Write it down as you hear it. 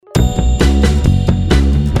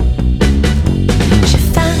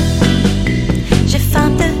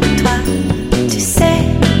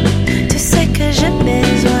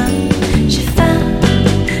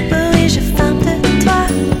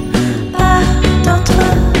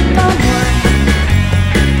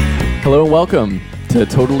Hello and welcome to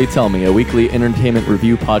Totally Tell Me, a weekly entertainment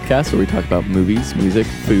review podcast where we talk about movies, music,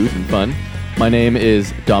 food, and fun. My name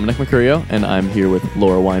is Dominic Mercurio, and I'm here with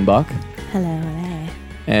Laura Weinbach. Hello.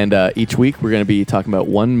 And each week we're going to be talking about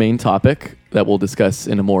one main topic that we'll discuss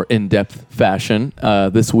in a more in-depth fashion.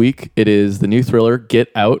 This week it is the new thriller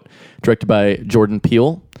Get Out, directed by Jordan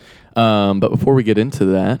Peele. But before we get into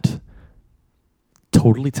that,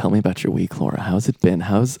 totally tell me about your week, Laura. How's it been?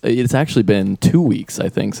 It's actually been 2 weeks, I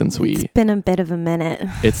think, since It's been a bit of a minute.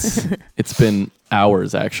 It's been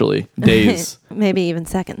hours, actually. Days. Maybe even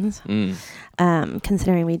seconds.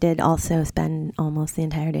 Considering we did also spend almost the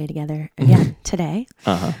entire day together again today.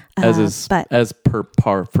 As per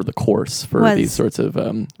par for the course for these sorts of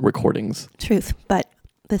recordings. Truth, but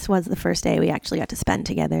this was the first day we actually got to spend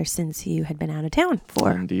together since you had been out of town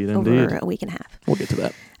for over a week and a half. We'll get to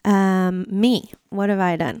that. Me, what have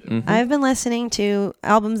I done? Mm-hmm. I've been listening to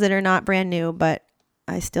albums that are not brand new, but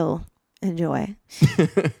I still enjoy.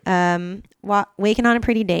 Waking on a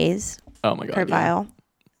Pretty Days. Oh my God. Kurt Vile.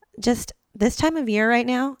 Just this time of year right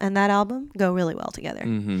now and that album go really well together.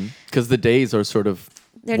 Because the days are sort of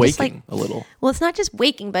They're waking just like, a little. Well, it's not just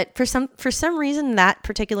waking, but for some reason that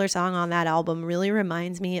particular song on that album really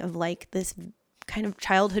reminds me of like this kind of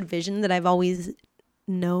childhood vision that I've always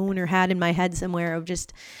known or had in my head somewhere of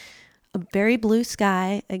just a very blue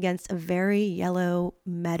sky against a very yellow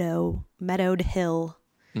meadowed hill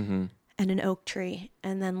and an oak tree,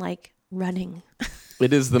 and then like running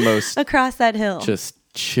It is the most across that hill. Just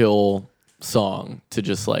chill song to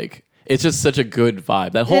just like, it's just such a good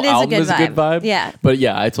vibe. That whole album is a good vibe. Yeah. But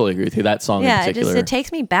yeah, I totally agree with you. That song in particular. It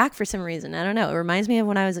takes me back for some reason. I don't know. It reminds me of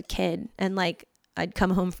when I was a kid and like I'd come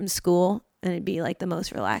home from school and it'd be like the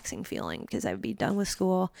most relaxing feeling because I would be done with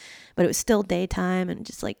school, but it was still daytime and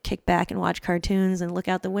just like kick back and watch cartoons and look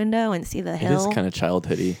out the window and see the hill. It is kind of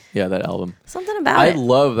childhoody. Yeah, that album. Something about it. I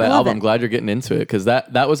love that album. I'm glad you're getting into it because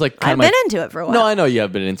that was like kind of I've been into it for a while. No, I know you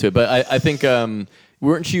have been into it, but I think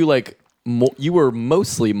weren't you like you were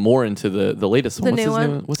mostly more into the latest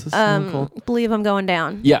one? What's this one called? Believe I'm Going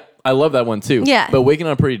Down. Yeah, I love that one too. Yeah. But Waking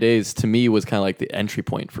on Pretty Days to me was kind of like the entry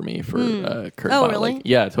point for me for Kurt Vile. Really? Like,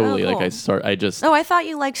 yeah, totally. Oh, cool. Like I thought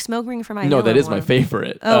you liked Smoke Ring for My No, Halo that is more. my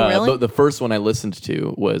favorite. Oh, really? But the first one I listened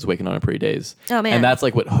to was Waking on a Pretty Days. Oh, man. And that's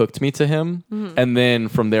like what hooked me to him. And then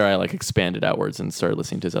from there I like expanded outwards and started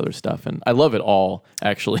listening to his other stuff. And I love it all,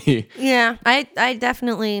 actually. Yeah, I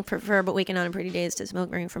definitely prefer But Waking on a Pretty Days to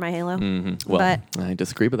Smoke Ring for My Halo. Well, I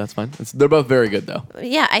disagree, but that's fine. They're both very good though.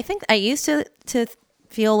 Yeah, I think I used to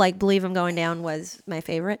feel like Believe I'm Going Down was my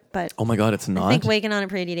favorite, but Oh my God, it's not? I think Waking on a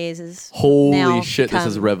Pretty Days is Holy shit, this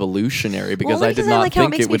is revolutionary because I did not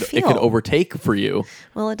think it could overtake for you.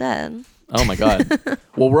 Well, it did. Oh my God.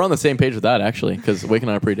 Well, we're on the same page with that actually because Waking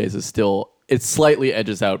on a Pretty Days is still, it slightly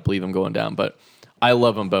edges out Believe I'm Going Down, but I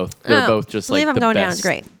love them both. They're both just Believe like I'm the Going best Down is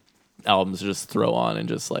great. albums to just throw on and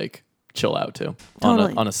just like chill out to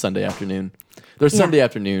Totally. on a Sunday afternoon. They're Sunday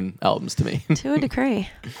afternoon albums to me. To a degree.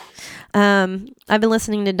 I've been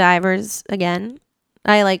listening to Divers again.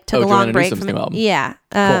 I like took a long break from it. Album. Yeah.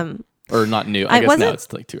 Cool. Or not new. I guess now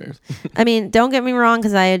it's like 2 years. I mean, don't get me wrong,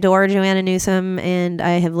 because I adore Joanna Newsom and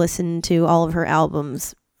I have listened to all of her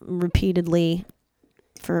albums repeatedly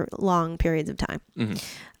for long periods of time.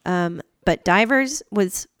 But Divers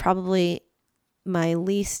was probably my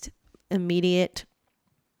least immediately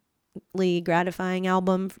gratifying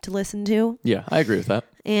album to listen to. Yeah, I agree with that.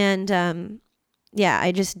 And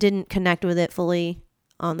I just didn't connect with it fully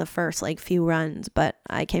on the first like few runs, but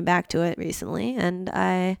I came back to it recently and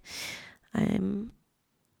I'm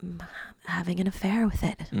having an affair with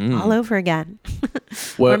it all over again.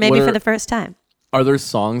 Or maybe for the first time. Are there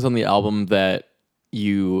songs on the album that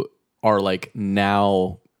you are like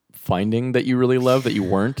now finding that you really love that you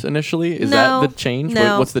weren't initially? Is that the change?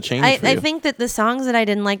 No. What's the change for you? I think that the songs that I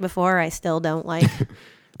didn't like before, I still don't like.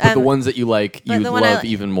 But the ones that you like, you love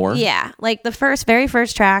even more? Yeah. Like the very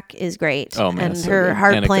first track is great. Oh, man. And So her good.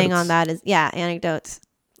 harp playing on that is, Anecdotes.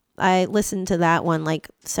 I listened to that one like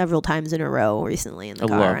several times in a row recently in the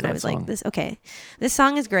car. And I was like, this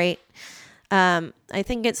song is great. I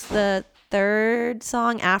think it's the third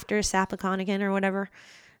song after Sappaconnigan or whatever.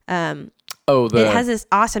 It has this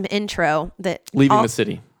awesome intro that Leaving the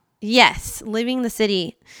City. Yes, Leaving the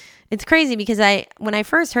City. It's crazy because when I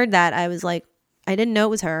first heard that, I was like, I didn't know it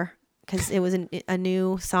was her because it was a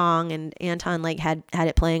new song and Anton like had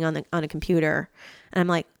it playing on a computer, and I'm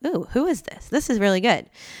like, ooh, who is this? This is really good.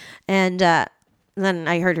 And then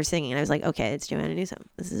I heard her singing and I was like, okay, it's Joanna Newsom.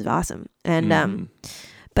 This is awesome. And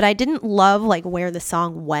but I didn't love like where the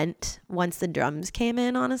song went once the drums came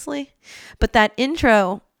in, honestly. But that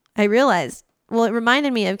intro, I realized well, it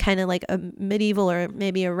reminded me of kind of like a medieval or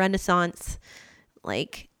maybe a Renaissance,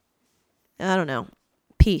 like, I don't know,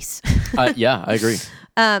 piece. Yeah, I agree.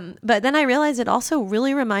 But then I realized it also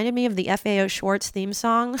really reminded me of the FAO Schwartz theme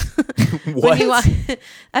song. What?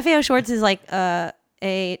 FAO Schwartz is like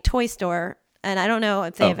a toy store, and I don't know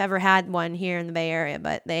if they've ever had one here in the Bay Area,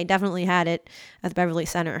 but they definitely had it at the Beverly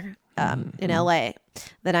Center in LA.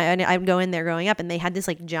 Then I would go in there growing up, and they had this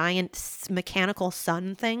like giant mechanical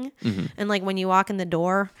sun thing, and like when you walk in the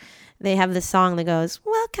door, they have this song that goes,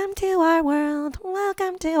 "Welcome to our world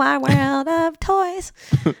of toys,"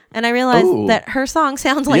 and I realized that her song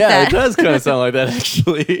sounds like that. Yeah, it does kind of sound like that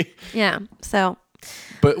actually. Yeah, so.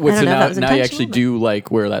 But I don't know if that was now you intentional, actually but- do like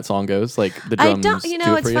where that song goes, like the drums. I don't. You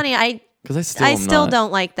know, it's funny. Because I still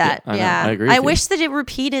don't like that. I know. Yeah, I agree with you. wish that it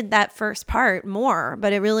repeated that first part more,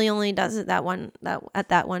 but it really only does it at that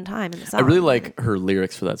one time in the song. I really like her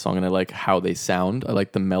lyrics for that song, and I like how they sound. I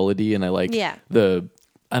like the melody, and I like the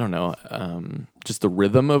I don't know, just the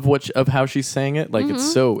rhythm of how she's saying it. Like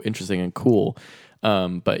it's so interesting and cool.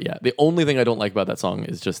 But yeah, the only thing I don't like about that song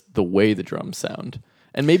is just the way the drums sound.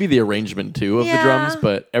 And maybe the arrangement too of the drums,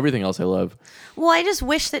 but everything else I love. Well, I just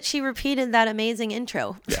wish that she repeated that amazing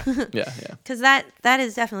intro. Yeah. Because that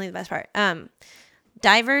is definitely the best part.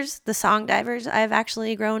 Divers, the song Divers, I've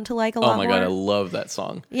actually grown to like a lot more. Oh my God, I love that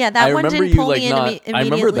song. Yeah, that one didn't pull me into me I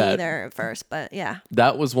remember immediately that. either at first, but yeah.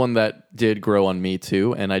 That was one that did grow on me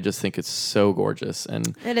too, and I just think it's so gorgeous.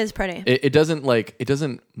 And it is pretty. It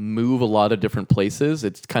doesn't move a lot of different places.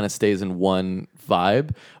 It kind of stays in one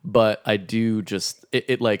vibe, but I do just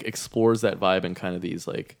it like explores that vibe in kind of these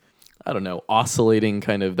like, I don't know, oscillating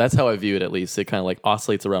kind of, that's how I view it at least. It kind of like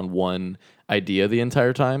oscillates around one idea the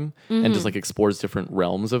entire time and just like explores different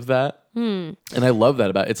realms of that. And I love that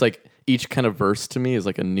about it. It's like each kind of verse to me is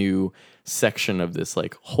like a new section of this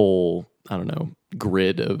like whole, I don't know,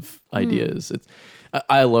 grid of ideas.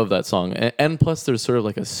 I love that song. And plus there's sort of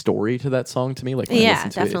like a story to that song to me. Like when I listen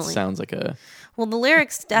to definitely. it sounds like a... Well, the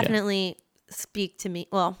lyrics definitely speak to me.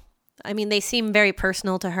 Well, I mean, they seem very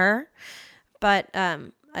personal to her, but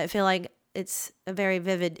I feel like it's a very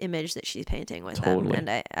vivid image that she's painting with them,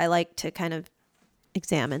 and I like to kind of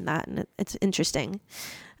examine that, and it's interesting.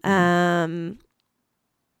 But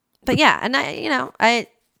yeah, and I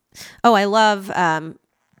love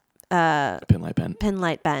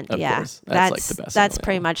Pinlight Bend. Of yeah, course. That's like the best. That's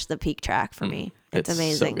pretty much the peak track for me. It's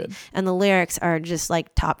amazing, so good. And the lyrics are just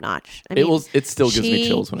like top notch. It still gives me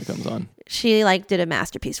chills when it comes on. She like did a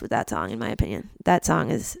masterpiece with that song, in my opinion. That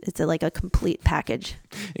song it's like a complete package.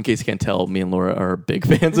 In case you can't tell, me and Laura are big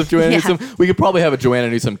fans of Joanna Newsom. We could probably have a Joanna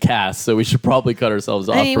Newsom cast, so we should probably cut ourselves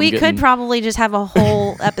off. I mean, we could probably just have a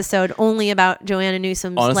whole episode only about Joanna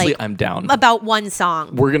Newsom's. Honestly, I'm down. About one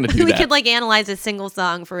song. We're gonna do we that. could like analyze a single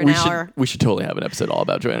song for an hour. We should totally have an episode all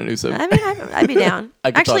about Joanna Newsom. I mean, I'd be down.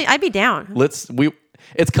 I'd be down.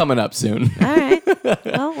 It's coming up soon. All right.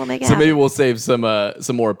 Well, we'll make it So happen. maybe we'll save some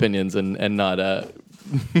more opinions and not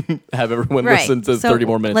have everyone listen to 30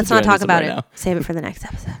 more minutes. Let's not talk about it. Now. Save it for the next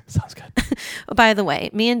episode. Sounds good. Oh, by the way,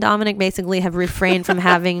 me and Dominic basically have refrained from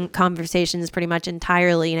having conversations pretty much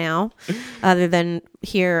entirely now, other than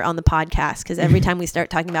here on the podcast. Because every time we start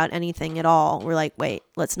talking about anything at all, we're like, wait,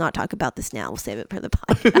 let's not talk about this now. We'll save it for the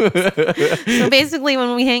podcast. So basically,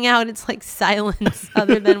 when we hang out, it's like silence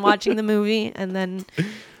other than watching the movie and then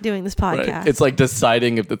doing this podcast. Right. It's like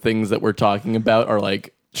deciding if the things that we're talking about are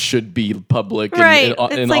like should be public right.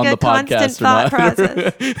 and like on a the podcast thought or not.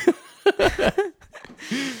 process.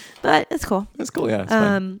 But it's cool. That's cool. Yeah. It's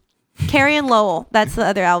fine. Carrie and Lowell. That's the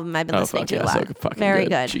other album I've been listening to a lot. So fucking Very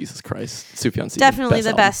good. Jesus Christ. Sufjan Stevens. Definitely the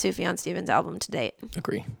album. best Sufjan Stevens album to date.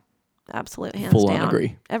 Agree. Absolute hands Full down. on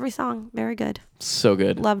agree. Every song, very good. So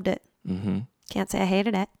good. Loved it. Mm-hmm. Can't say I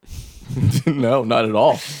hated it. No, not at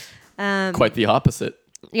all. Quite the opposite.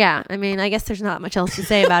 Yeah, I mean, I guess there's not much else to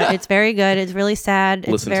say about it. It's very good. It's really sad.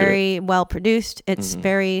 It's very well produced. It's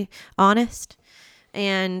very honest,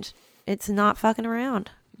 and it's not fucking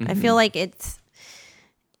around. I feel like it's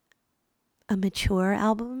a mature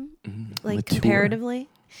album, comparatively,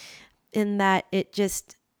 in that it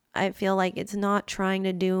just, I feel like it's not trying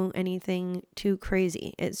to do anything too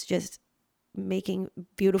crazy. It's just making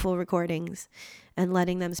beautiful recordings and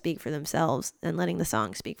letting them speak for themselves and letting the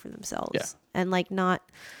songs speak for themselves. Yeah. And like I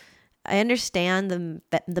understand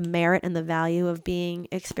the merit and the value of being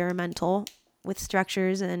experimental with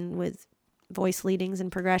structures and with voice leadings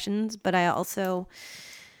and progressions, but I also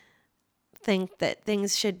think that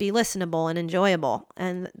things should be listenable and enjoyable,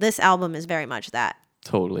 and this album is very much that.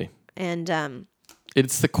 Totally. And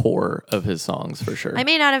it's the core of his songs for sure. I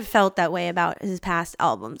may not have felt that way about his past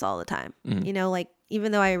albums all the time. You know, like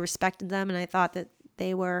even though I respected them and I thought that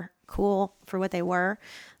they were cool for what they were,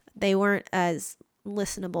 they weren't as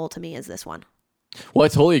listenable to me as this one. Well, I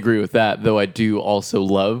totally agree with that, though I do also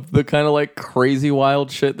love the kind of like crazy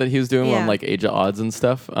wild shit that he was doing on like Age of Odds and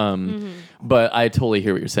stuff. But I totally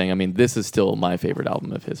hear what you're saying. I mean, this is still my favorite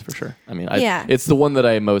album of his for sure. I mean, it's the one that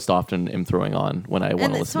I most often am throwing on when I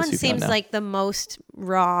want to listen to Sufjan. This one seems like the most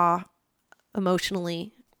raw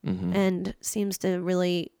emotionally and seems to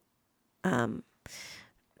really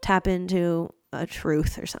tap into a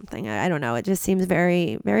truth or something. I don't know. It just seems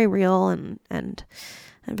very, very real and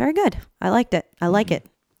very good. I liked it. I like it.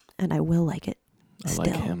 And I will like it. I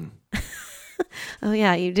like him. Oh,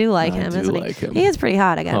 yeah. You do like him, isn't he? Him. He is pretty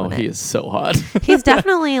hot, I gotta admit. He is so hot. He's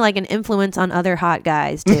definitely like an influence on other hot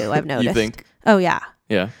guys, too, I've noticed. You think? Oh, yeah.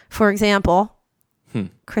 Yeah. For example,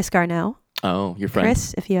 Chris Garneau. Oh, your friend.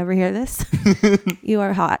 Chris, if you ever hear this, you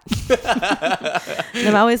are hot. And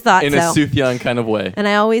I've always thought in a Sufjan kind of way. And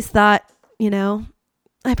I always thought,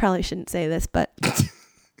 I probably shouldn't say this, but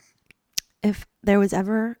if there was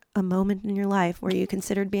ever a moment in your life where you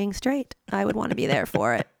considered being straight, I would want to be there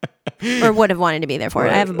for it. Or would have wanted to be there for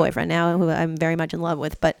it. I have a boyfriend now who I'm very much in love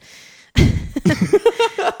with, but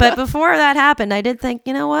but before that happened, I did think,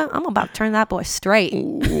 you know what? I'm about to turn that boy straight.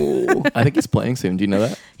 Ooh, I think he's playing soon. Do you know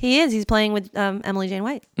that? He is. He's playing with Emily Jane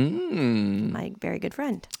White, my very good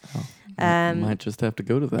friend. Oh, might just have to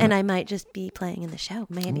go to that. And I might just be playing in the show.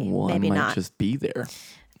 Maybe, maybe might not. Just be there.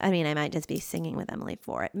 I mean, I might just be singing with Emily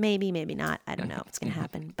for it. Maybe, maybe not. I don't know if it's going to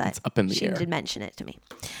happen, but it's up in the air. She did mention it to me.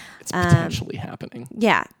 It's potentially happening.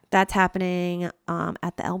 Yeah, that's happening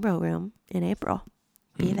at the Elbow Room in April.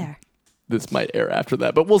 Be there. This might air after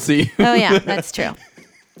that, but we'll see. Oh, yeah, that's true.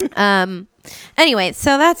 Anyway,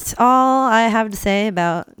 so that's all I have to say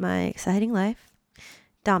about my exciting life.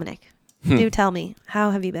 Dominic, do tell me, how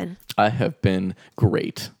have you been? I have been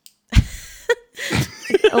great.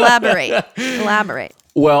 Elaborate.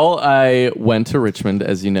 Well, I went to Richmond,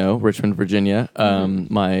 as you know, Richmond, Virginia.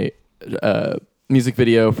 My music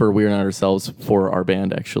video for We're Not Ourselves for our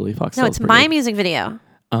band, actually, Fox. No, it's my music video.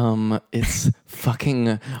 It's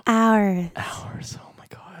fucking Hours. Oh my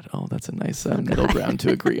god. Oh, that's a nice middle ground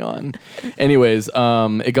to agree on. Anyways,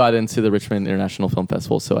 it got into the Richmond International Film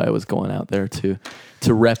Festival, so I was going out there to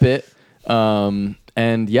rep it.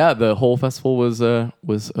 And yeah, the whole festival was a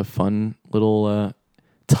fun little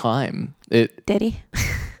time. Ditty.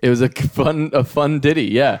 It was a fun ditty,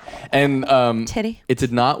 yeah. And Titty. It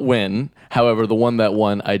did not win. However, the one that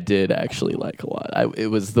won, I did actually like a lot. It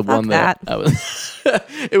was the one that I was.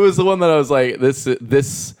 It was the one that I was like, this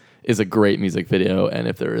is a great music video, and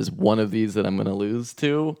if there is one of these that I'm going to lose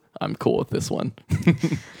to, I'm cool with this one.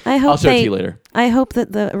 I'll show it to you later. I hope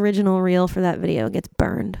that the original reel for that video gets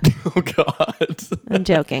burned. Oh God. I'm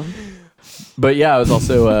joking. But yeah, I was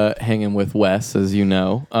also hanging with Wes, as you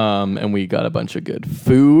know, and we got a bunch of good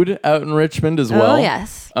food out in Richmond as well. Oh,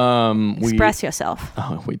 yes. Express yourself.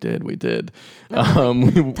 Oh, we did.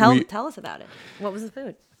 Tell us about it. What was the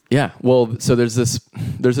food? Yeah, well, so there's this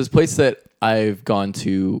place that I've gone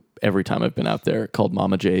to every time I've been out there called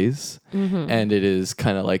Mama J's, and it is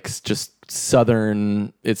kind of like just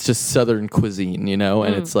southern. It's just southern cuisine,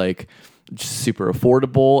 and it's like just super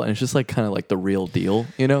affordable, and it's just like kind of like the real deal,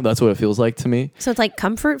 That's what it feels like to me. So it's like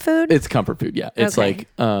comfort food? It's comfort food, yeah. It's like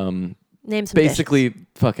name some basically dishes.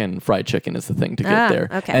 Fucking fried chicken is the thing to get there.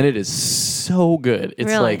 Okay. And it is so good. It's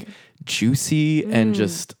really? like juicy and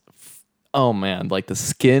just oh man, like the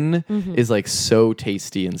skin is like so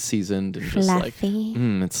tasty and seasoned and just fluffy.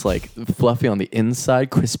 Like it's like fluffy on the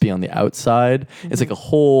inside, crispy on the outside. It's like a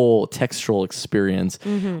whole textural experience.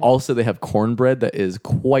 Also, they have cornbread that is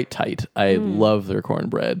quite tight. I love their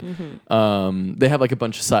cornbread. They have like a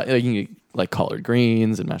bunch of sides. You can get like collard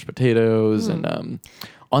greens and mashed potatoes and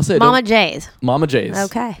honestly, Mama J's.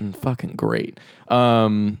 Okay, fucking great.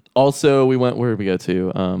 Also, where did we go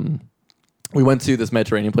to? We went to this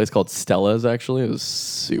Mediterranean place called Stella's. Actually, it was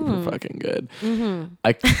super fucking good.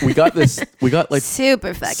 We got like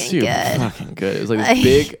super fucking good. It was like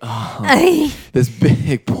this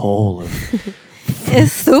big bowl of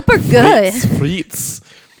it's super good. Frites.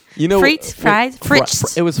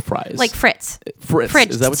 Fries. It was fries. Like Fritz.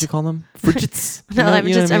 Is that what you call them? Frites. No,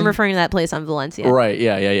 I'm referring to that place on Valencia. Right.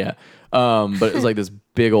 Yeah. But it was like this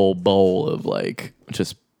big old bowl of like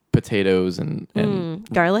just potatoes and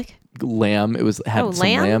garlic. Lamb. It had some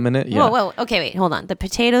lamb in it. Yeah. Whoa. Okay, wait. Hold on. The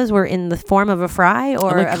potatoes were in the form of a fry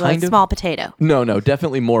or of a small potato? No.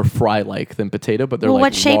 Definitely more fry-like than potato, but they're like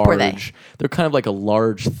what shape large. were they? They're kind of like a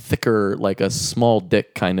large, thicker, like a small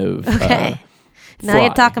dick kind of okay. Now fry,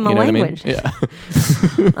 you're talking my language. I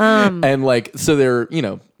mean? Yeah. And like, so they're,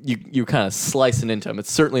 you kind of slicing into them.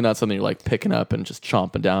 It's certainly not something you're like picking up and just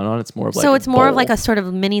chomping down on. It's more of like So it's more of bowl. like a sort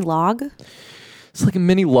of mini log, It's like a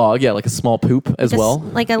mini log, yeah, like a small poop as well.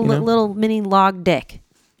 like a little mini log dick,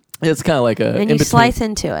 It's kind of like a and in you between- slice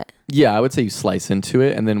into it. Yeah, I would say you slice into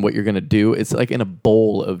it, and then what you're gonna do is like in a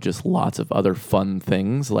bowl of just lots of other fun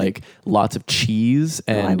things, like lots of cheese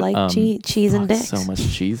and I like cheese and dicks. So much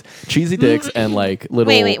cheese, cheesy dicks, and like little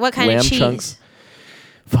Wait, what kind lamb of cheese? chunks.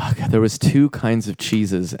 Fuck, there was 2 kinds of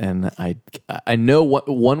cheeses, and I know what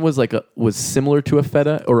one was was similar to a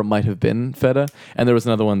feta, or it might have been feta, and there was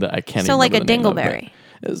another one that I can't. So even like a remember the name of, dingleberry.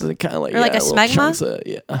 but it was kind of like Or like a little smegma? chunks of-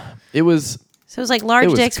 yeah, it was. So it was like large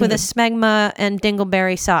was dicks with a good. smegma and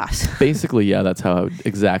dingleberry sauce. Basically, yeah, that's how I would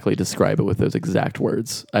exactly describe it with those exact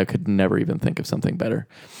words. I could never even think of something better.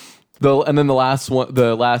 And then the last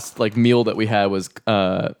like meal that we had was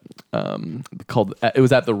called. It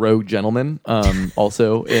was at the Rogue Gentleman.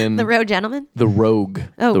 Also in The Road Gentleman? the Rogue.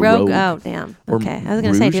 Oh, the Rogue. Oh, damn. Or Okay. I was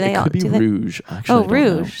going to say, Rouge. do they It all could be do they? Rouge. Actually, Oh, I don't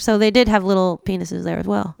know. Rouge. So they did have little penises there as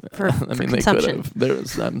well for, I for mean, they could consumption.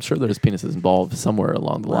 have. I'm sure there's penises involved somewhere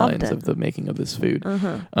along the Loved lines it. of the making of this food.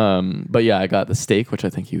 But yeah, I got the steak, which I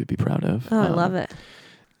think you would be proud of. Oh, I love it.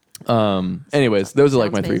 Anyways, those are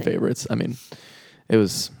like my Sounds 3 amazing. favorites. I mean, it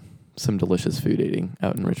was some delicious food eating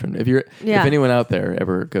out in Richmond. If Yeah. anyone out there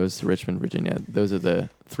ever goes to Richmond, Virginia, those are the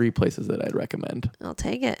 3 places that I'd recommend I'll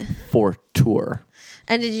take it. for tour.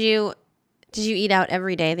 And did you eat out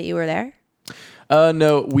every day that you were there?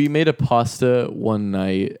 No, we made a pasta one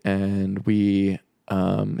night, and we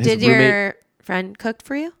his Did roommate, your friend cook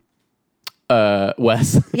for you?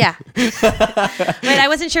 Wes. Yeah. Wait, I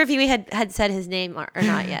wasn't sure if you had said his name or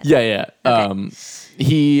not yet. Yeah. Okay.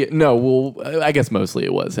 I guess mostly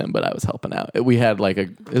it was him, but I was helping out. We had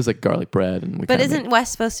it was like garlic bread, and we. But kinda isn't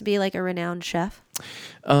Wes supposed to be like a renowned chef?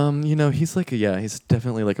 He's he's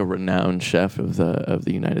definitely like a renowned chef of the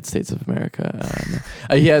United States of America.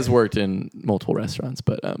 He has worked in multiple restaurants,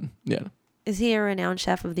 but yeah, Is he a renowned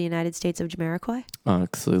chef of the United States of Jamiroquai?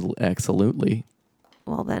 absolutely.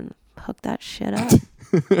 Well, then hook that shit up.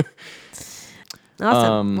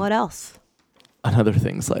 Awesome. What else? Another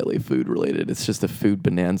thing slightly food related. It's just a food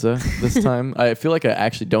bonanza this time. I feel like I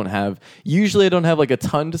actually usually I don't have like a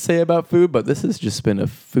ton to say about food, but this has just been a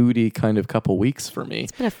foodie kind of couple weeks for me.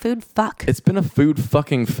 It's been a food fuck. It's been a food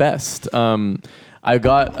fucking fest. I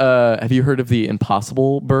got, have you heard of the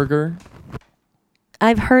Impossible Burger?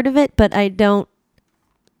 I've heard of it, but I don't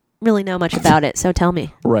really know much about it. So tell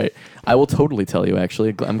me. Right. I will totally tell you,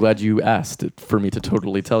 actually. I'm glad you asked for me to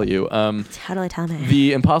totally tell you. How do I tell me?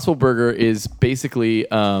 The Impossible Burger is basically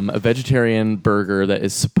a vegetarian burger that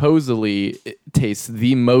is supposedly tastes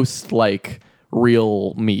the most like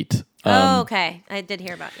real meat. Okay. I did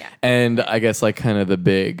hear about And I guess like kind of the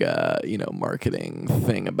big, marketing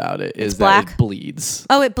thing about it is It's that black? it bleeds.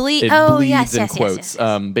 Oh, it bleeds. It Oh, bleeds yes, in yes, quotes.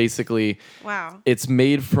 yes. Basically, Wow. it's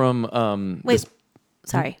made from Wait.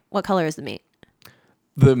 Sorry. What color is the meat?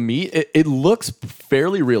 the meat. It looks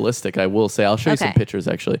fairly realistic, I will say. I'll show you some Okay. pictures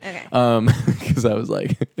actually. Okay. Because I was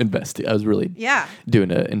like I was really Yeah.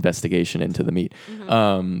 doing an investigation into the meat.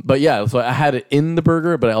 But yeah, so I had it in the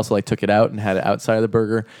burger, but I also took it out and had it outside of the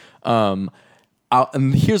burger.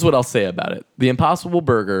 And here's what I'll say about it. The Impossible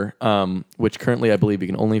Burger, which currently I believe you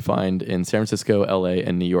can only find in San Francisco, LA,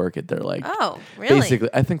 and New York. They're like, Oh, really? basically,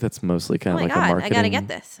 I think that's mostly kind Oh of my like a God. I marketing. got to get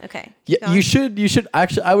this. Okay. Yeah, Go on. you should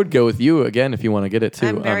actually. I would go with you again if you want to get it too.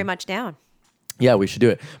 I'm very much down. Yeah, we should do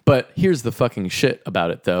it. But here's the fucking shit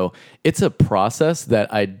about it, though. It's a process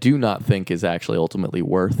that I do not think is actually ultimately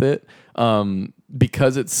worth it,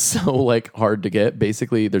 because it's so hard to get.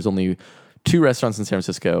 Basically, there's only 2 restaurants in San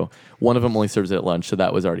Francisco. One of them only serves it at lunch, so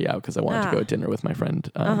that was already out because I wanted to go at dinner with my friend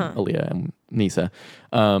Aaliyah and Nisa.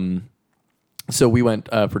 So we went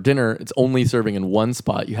for dinner. It's only serving in one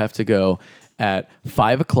spot. You have to go at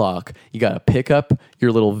 5:00. You got to pick up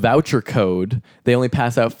your little voucher code. They only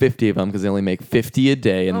pass out 50 of them because they only make 50 a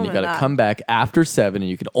day. And then Oh you my got to God. come back after 7, and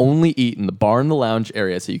you can only eat in the bar and the lounge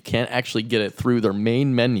area. So you can't actually get it through their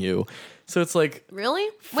main menu. So it's like, Really?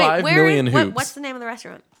 5 million hoops. What's the name of the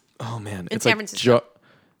restaurant? oh man, In it's San like Francisco.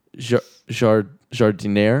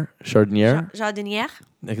 Jardiniere. Jardiniere?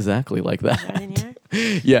 Exactly like that. Jardiniere?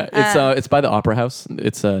 Yeah, it's by the Opera House.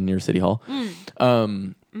 It's near City Hall.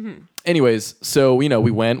 Anyways, so we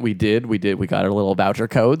went, we got our little voucher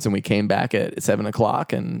codes, and we came back at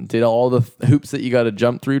 7:00 and did all the hoops that you got to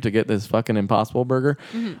jump through to get this fucking Impossible Burger.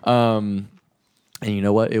 And you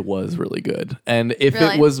know what? It was really good. And if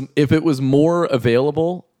Really? it was more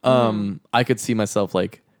available, I could see myself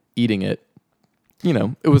eating it.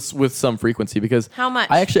 It was with some frequency because How much?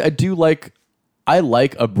 I do like I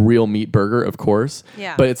like a real meat burger, of course.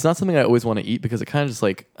 Yeah. But it's not something I always want to eat because it kind of just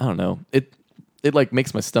like, I don't know. It like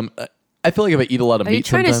makes my stomach. I feel like if I eat a lot of Are meat, you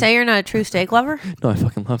trying to say you're not a true steak lover? no, I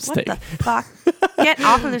fucking love What steak. the fuck? Get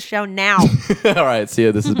off of the show now. All right, see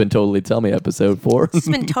ya. This has been Totally Tell Me episode 4. This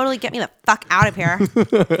has been totally get me the fuck out of here.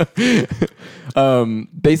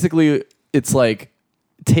 Basically, it's like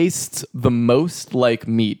tastes the most like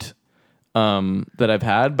meat that I've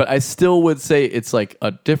had, but I still would say it's like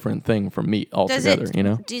a different thing from meat altogether.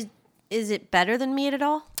 Is it better than meat at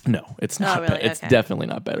all? No, it's not. Oh, really? It's Okay. definitely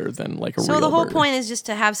not better than like a real So the whole burger. point is just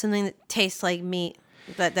to have something that tastes like meat,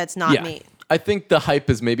 that's not meat. I think the hype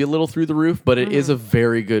is maybe a little through the roof, but it is a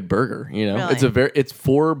very good burger. Really? It's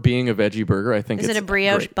for being a veggie burger. I think Is it's it a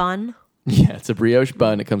brioche great. bun? Yeah, it's a brioche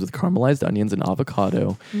bun. It comes with caramelized onions and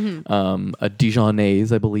avocado, a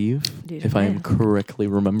Dijonnaise, I believe, if I am correctly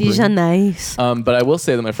remembering. Dijonnaise. But I will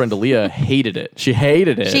say that my friend Aaliyah hated it. She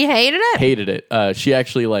hated it. She hated it? Hated it. She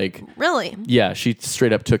actually Really? yeah, she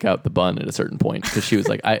straight up took out the bun at a certain point because she was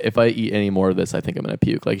like, if I eat any more of this, I think I'm gonna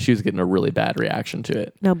puke. Like she was getting a really bad reaction to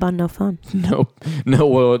it. No bun, no fun. No,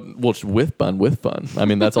 well, with bun. I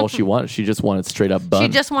mean, that's all she wanted. She just wanted straight up bun. She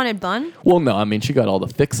just wanted bun? Well, no, I mean, she got all the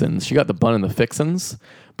fixins. She got the bun and the fixins,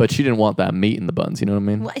 but she didn't want that meat in the buns. You know what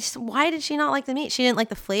I mean? Why did she not like the meat? She didn't like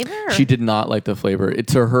the flavor? Or? She did not like the flavor.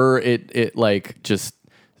 To her, it like just.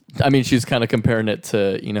 I mean, she's kind of comparing it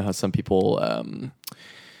to how some people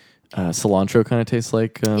cilantro kind of tastes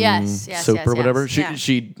like Yes, soap or whatever. yeah.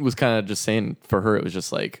 She was kind of just saying for her it was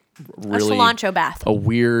just like really a cilantro bath. a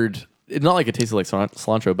weird. It's not like it tasted like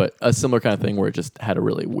cilantro, but a similar kind of thing where it just had a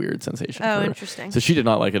really weird sensation. Oh, for her. interesting. So she did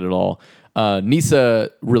not like it at all.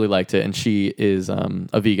 Nisa really liked it, and she is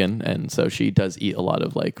a vegan, and so she does eat a lot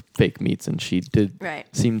of like fake meats, and she did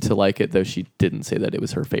seem to like it, though she didn't say that it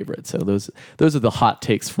was her favorite. So those are the hot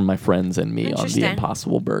takes from my friends and me on the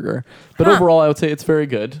Impossible Burger. But overall, I would say it's very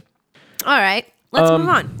good. All right, let's move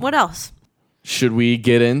on. What else? Should we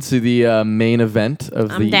get into the main event of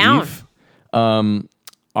the down. eve?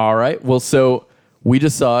 All right. Well, so we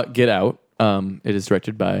just saw Get Out. It is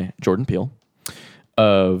directed by Jordan Peele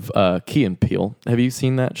of Key and Peele. Have you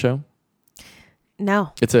seen that show?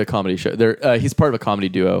 No. It's a comedy show. He's part of a comedy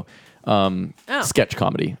duo, sketch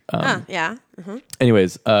comedy. Yeah.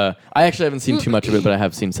 Anyways, I actually haven't seen too much of it, but I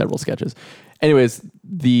have seen several sketches. Anyways,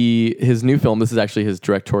 his new film. This is actually his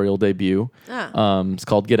directorial debut. It's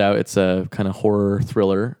called Get Out. It's a kind of horror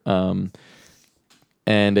thriller.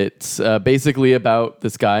 And it's basically about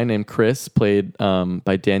this guy named Chris, played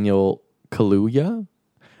by Daniel Kaluuya.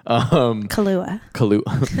 Kahlua.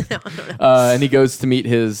 And he goes to meet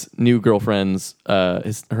his new girlfriend's,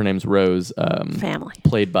 her name's Rose. Family.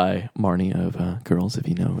 Played by Marnie of Girls,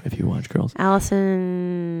 if you watch Girls.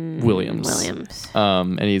 Allison Williams.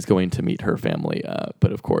 And he's going to meet her family.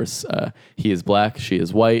 But of course, he is black, she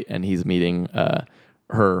is white, and he's meeting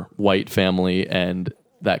her white family, and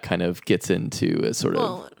that kind of gets into a sort of...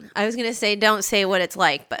 Well, I was going to say, don't say what it's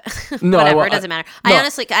like, but No, whatever, it doesn't matter. no. I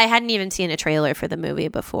honestly, I hadn't even seen a trailer for the movie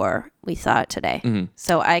before we saw it today. Mm-hmm.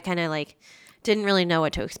 So I kind of didn't really know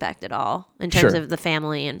what to expect at all in terms Sure. of the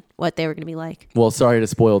family and what they were going to be like. Well, sorry to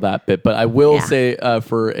spoil that bit, but I will Yeah. say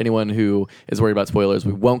for anyone who is worried about spoilers,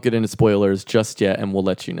 we won't get into spoilers just yet, and we'll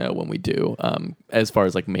let you know when we do, as far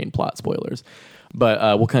as like main plot spoilers.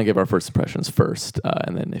 But we'll kind of give our first impressions first,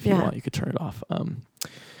 and then if you want, you could turn it off.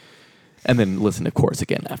 And then listen, of course,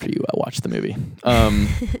 again after you watch the movie.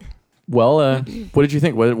 Well, what did you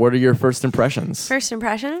think? What are your first impressions? First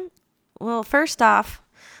impression? Well, first off,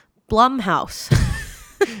 Blumhouse.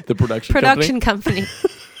 The Production company.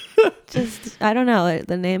 Just, I don't know.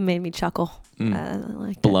 The name made me chuckle. I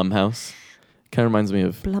liked it. Blumhouse. Kind of reminds me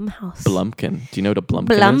of Blumhouse. Blumpkin. Do you know what a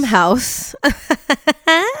Blumpkin is? Blumhouse.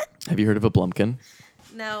 Have you heard of a Blumpkin?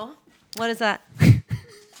 No. What is that?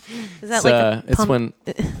 Is that like a it's pump? when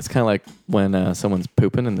it's kind of like when someone's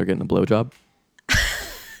pooping and they're getting a blowjob.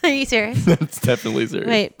 Are you serious? That's definitely serious.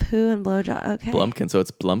 Wait, poo and blowjob. Okay. Blumpkin, so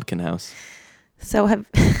it's Blumpkin House. So have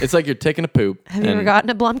It's like you're taking a poop. you ever gotten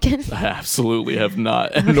a Blumpkin? I absolutely have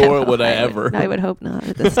not, nor would I ever. I would hope not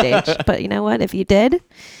at this stage. But you know what? If you did,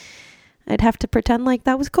 I'd have to pretend like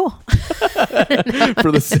that was cool.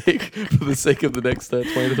 for the sake of the next 20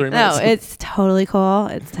 to 30 minutes. No, it's totally cool.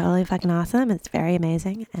 It's totally fucking awesome. It's very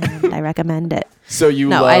amazing, and I recommend it. So you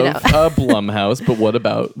No, I love Blumhouse, but what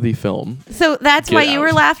about the film? So that's Get why you were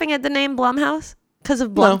Out. laughing at the name Blumhouse? Because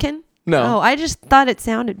of Blumkin? No. Oh, I just thought it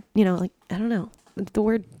sounded, like, I don't know. The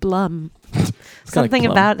word Blum. Something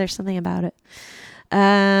There's something about it.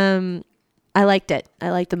 I liked it. I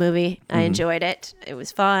liked the movie. I enjoyed it. It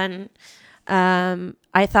was fun.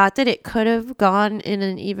 I thought that it could have gone in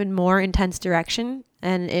an even more intense direction.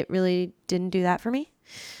 and it really didn't do that for me.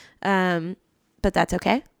 But that's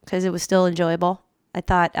okay because it was still enjoyable. I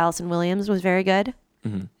thought Allison Williams was very good.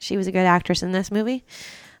 Mm-hmm. She was a good actress in this movie.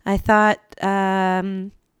 I thought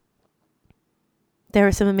there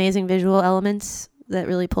were some amazing visual elements that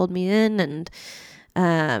really pulled me in, and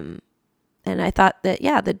I thought that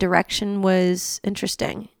the direction was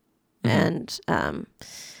interesting, and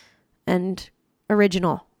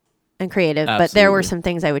original and creative. Absolutely. But there were some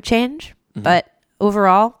things I would change. Mm-hmm. But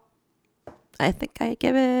overall, I think I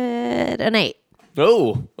give it an 8.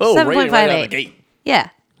 Oh, 7.58. right out of the gate. Yeah,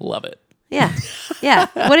 Love it. yeah.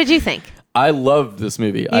 What did you think? I loved this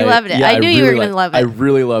movie. You loved it. Yeah, I knew you were going to love it. I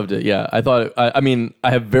really loved it. Yeah, I thought. I mean,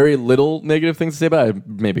 I have very little negative things to say about it. I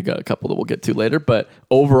maybe got a couple that we'll get to later. But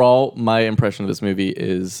overall, my impression of this movie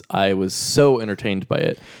is I was so entertained by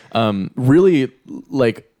it. Really,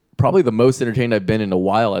 like probably the most entertained I've been in a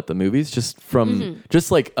while at the movies. Just from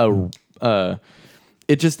just like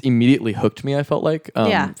it just immediately hooked me. I felt like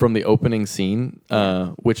from the opening scene,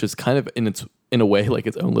 which is kind of in a way like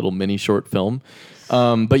its own little mini short film.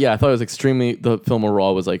 But yeah, I thought it was the film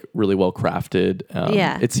overall was like really well crafted.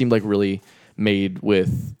 It seemed like really made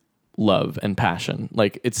with love and passion.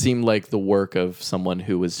 Like it seemed like the work of someone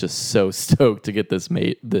who was just so stoked to get this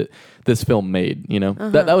film made, you know.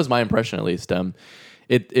 That was my impression, at least.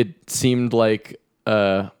 It seemed like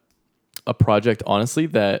a project, honestly,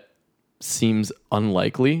 that seems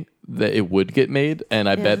unlikely that it would get made, and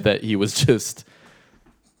I bet that he was just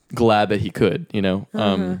glad that he could, you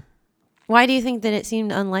know. Why do you think that it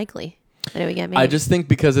seemed unlikely that it would get made? I just think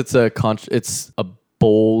because it's a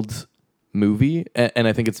bold movie, and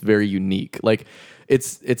I think it's very unique. Like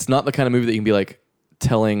it's not the kind of movie that you can be like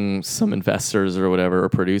telling some investors or whatever or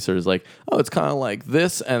producers like, oh, it's kind of like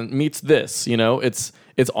this and meets this, you know. It's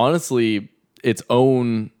honestly its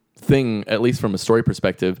own thing, at least from a story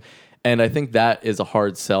perspective. And I think that is a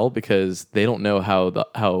hard sell because they don't know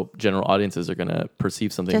how general audiences are going to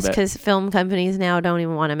perceive something. Just because film companies now don't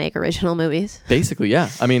even want to make original movies. Basically, yeah.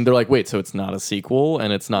 I mean, they're like, wait, so it's not a sequel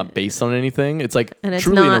and it's not based on anything? It's like and it's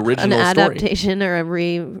truly not an original an story. adaptation or a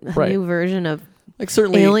new version of like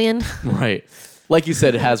certainly Alien. Right. Like you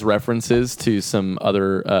said, it has references to some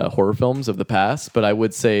other horror films of the past, but I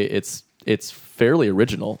would say it's fairly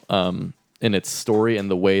original in its story and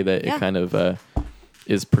the way that it kind of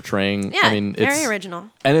is portraying. Yeah, I mean, it's very original.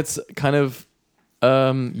 And it's kind of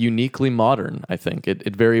uniquely modern, I think.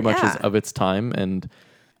 It very much is of its time. And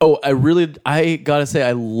I gotta say,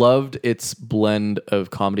 I loved its blend of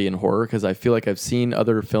comedy and horror because I feel like I've seen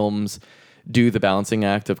other films do the balancing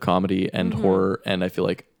act of comedy and horror, and I feel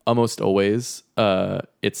like almost always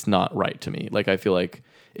it's not right to me. Like I feel like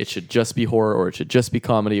it should just be horror, or it should just be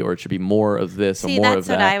comedy, or it should be more of this or more of that. See, that's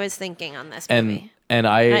what I was thinking on this movie. And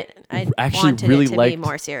I actually wanted really it to liked be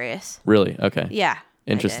more serious. Really? Okay. Yeah.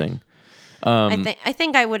 Interesting. I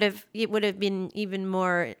think it would have been even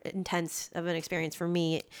more intense of an experience for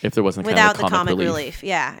me if there wasn't without kind of the comic relief. relief.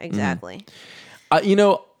 Yeah, exactly.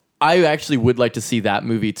 I actually would like to see that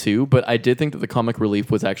movie too, but I did think that the comic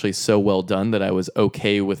relief was actually so well done that I was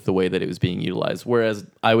okay with the way that it was being utilized. Whereas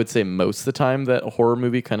I would say most of the time that a horror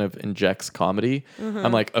movie kind of injects comedy,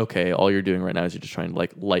 I'm like, okay, all you're doing right now is you're just trying to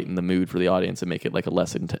like lighten the mood for the audience and make it like a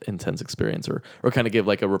less intense experience, or kind of give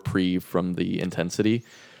like a reprieve from the intensity.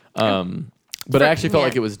 But I actually felt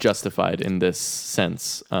like it was justified in this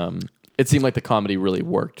sense. It seemed like the comedy really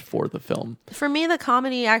worked for the film. For me, the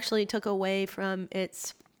comedy actually took away from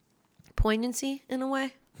its poignancy in a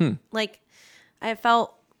way. Like I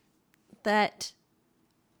felt that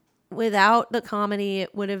without the comedy,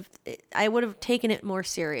 I would have taken it more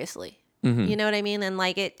seriously. You know what I mean? And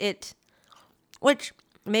like it which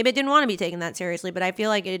maybe it didn't want to be taken that seriously, but I feel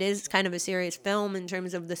like it is kind of a serious film in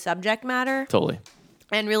terms of the subject matter. Totally.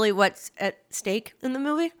 And really what's at stake in the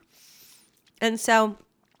movie. And so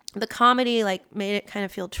the comedy like made it kind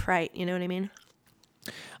of feel trite, you know what I mean?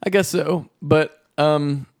 I guess so, but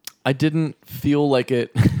I didn't feel like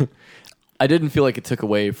it. I didn't feel like it took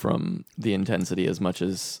away from the intensity as much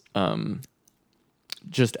as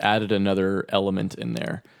just added another element in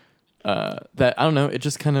there. That I don't know. It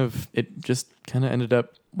just kind of ended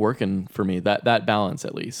up working for me. That balance,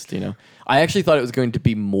 at least, you know. I actually thought it was going to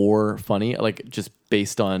be more funny, like just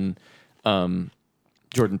based on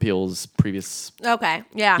Jordan Peele's previous. Okay,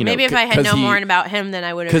 yeah. Maybe if I had known more about him, then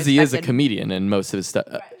I would have. Because he is a comedian and most of his stuff.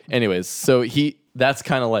 Right. Anyways, so that's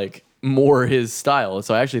kind of like more his style.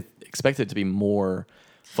 So I actually expected it to be more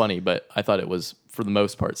funny, but I thought it was for the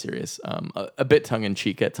most part serious. A bit tongue in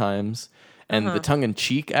cheek at times, and the tongue in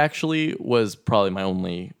cheek actually was probably my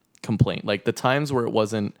only complaint. Like the times where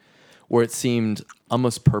it seemed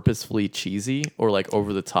almost purposefully cheesy or like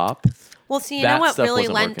over the top. Well, see, you That know what stuff really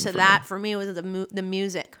wasn't lent working to for that me. for me was the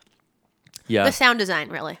music, Yeah. the sound design,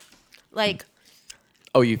 really. Like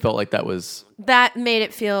Oh, you felt like that was that made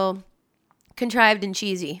it feel contrived and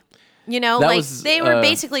cheesy. You know, That like was, they were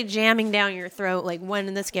basically jamming down your throat, like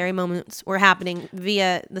when the scary moments were happening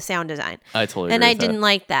via the sound design. I totally and agree I with that. didn't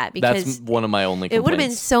like that because That's one of my only it would have been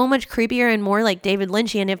complaints. so much creepier and more like David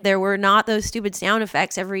Lynchian if there were not those stupid sound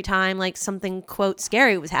effects every time like something quote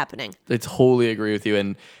scary was happening. I totally agree with you,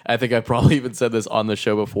 and I think I probably even said this on the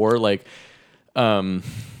show before. Like,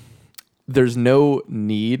 there's no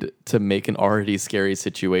need to make an already scary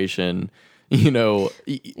situation.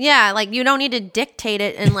 Yeah, like you don't need to dictate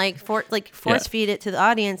it and like force feed it to the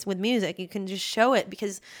audience with music. You can just show it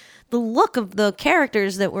because the look of the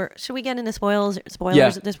characters that were. Should we get into spoilers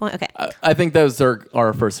at this point? Okay. I think those are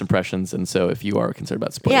our first impressions, and so if you are concerned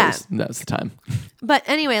about spoilers, that's the time. But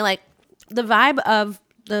anyway, like the vibe of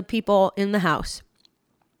the people in the house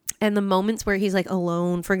and the moments where he's like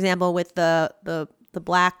alone, for example, with the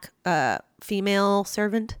black female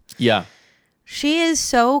servant. Yeah, She is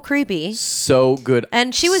so creepy. so good,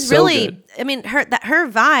 And she was so really, good. I mean, her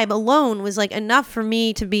vibe alone was like enough for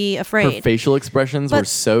me to be Her afraid. facial expressions were But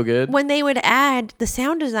so good. When they would add the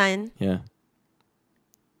sound design Yeah.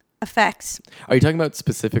 effects, Are you talking about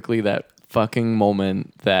specifically that fucking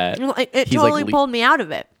moment that it he's totally like, pulled me out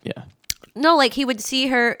of it. Yeah. No, like he would see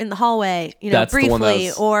her in the hallway, That's the one that briefly,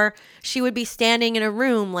 was- or she would be standing in a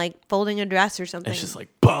room, like folding a dress or something. It's just like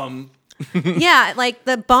bum. Yeah, like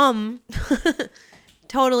the bum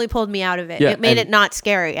totally pulled me out of it. Yeah, It made and- it not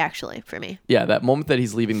scary, actually, for me. Yeah, that moment that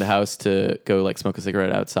he's leaving the house to go like smoke a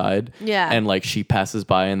cigarette outside. Yeah. And like she passes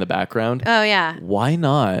by in the background. Oh, yeah. Why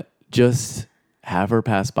not just have her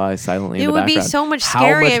pass by silently in It the would background? be so much How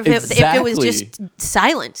scarier if it was Exactly. just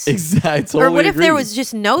silence. Exactly. Or what if there was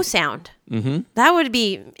just no sound? Mm-hmm. That would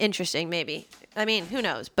be interesting, maybe. I mean, who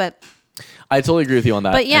knows? But I totally agree with you on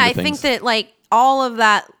that. But yeah, end I of think things. that like all of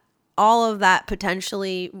that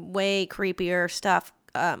potentially way creepier stuff,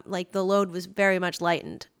 like the load was very much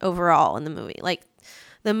lightened overall in the movie. Like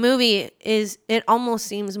the movie it almost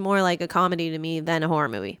seems more like a comedy to me than a horror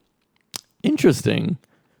movie. Interesting.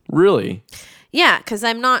 Really? Yeah, because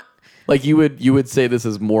I'm not, Like you would say this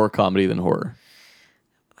is more comedy than horror.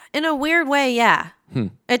 in a weird way, yeah.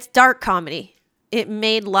 It's dark comedy. It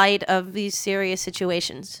made light of these serious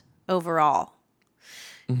situations overall,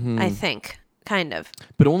 I think. Kind of.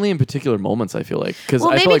 But only in particular moments, I feel like. Because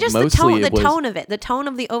Well, I maybe feel like just mostly the it was... tone of it, the tone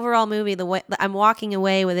of the overall movie. The way I'm walking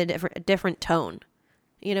away with a different tone.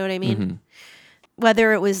 You know what I mean? Mm-hmm.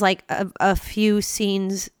 Whether it was like a few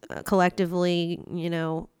scenes collectively,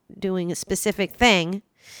 doing a specific thing,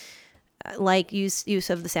 like use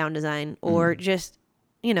of the sound design, or just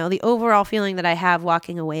the overall feeling that I have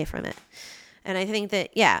walking away from it. And I think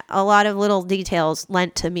that a lot of little details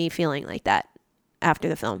lent to me feeling like that after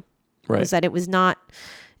the film. Right. Was that it was not,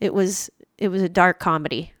 it was a dark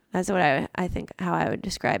comedy. That's what I think how I would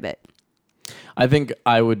describe it. I think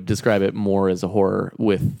I would describe it more as a horror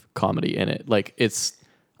with comedy in it. Like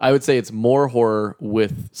I would say it's more horror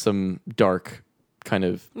with some dark kind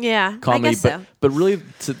of comedy, I guess so. but really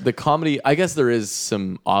the comedy, I guess there is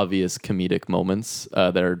some obvious comedic moments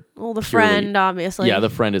that are Well, the purely- friend, obviously. Yeah, the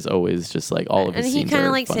friend is always just like all of his And he scenes kind are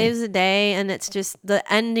of like funny. saves the day, and it's just the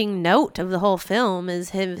ending note of the whole film is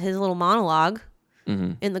his little monologue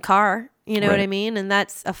in the car. You know what I Right. mean? And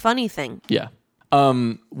that's a funny thing. Yeah.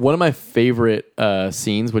 One of my favorite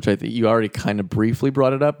scenes, which I think you already kind of briefly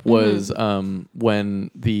brought it up, was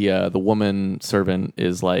when the woman servant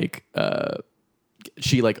is like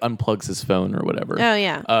she like unplugs his phone or whatever. Oh,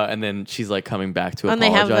 yeah. And then she's like coming back to And they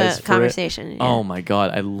apologize have the for conversation, It. yeah. Oh my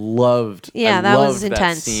god, I loved. Yeah, I that was loved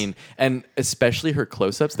intense. scene, and especially her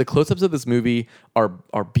close-ups. The close-ups of this movie are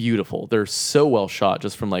beautiful. They're so well shot,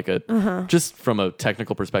 just from like just from a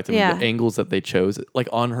technical perspective. Yeah. The angles that they chose, like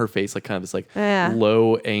on her face, like kind of this like Yeah.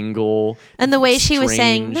 low angle, And the way she was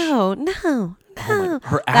saying, strange- no, no. Her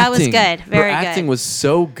acting, That was good. Very her acting good. was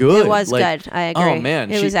so good. It was Like, good. I agree. Oh man,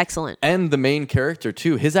 It was excellent. And the main character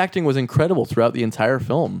too. His acting was incredible throughout the entire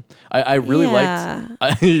film. I really Yeah.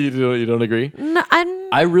 liked. You don't agree? No,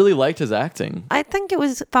 I really liked his acting. I think it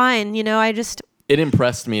was fine. It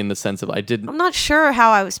impressed me in the sense of I'm not sure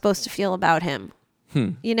how I was supposed to feel about him.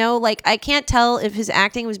 Like I can't tell if his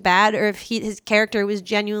acting was bad or if his character was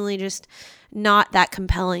genuinely just not that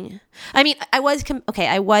compelling. I mean,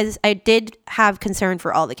 I did have concern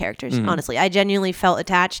for all the characters, honestly. I genuinely felt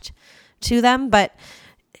attached to them, but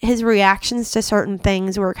his reactions to certain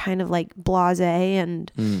things were kind of like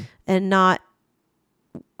blasé and not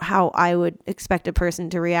how I would expect a person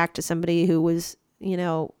to react to somebody who was,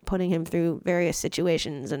 putting him through various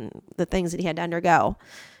situations and the things that he had to undergo.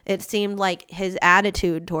 it seemed like his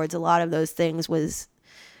attitude towards a lot of those things was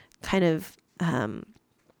kind of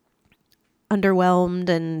underwhelmed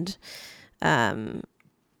and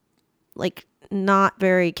like not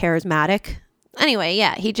very charismatic. Anyway,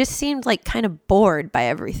 yeah, he just seemed like kind of bored by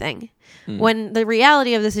everything. When the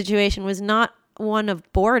reality of the situation was not one of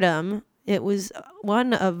boredom, it was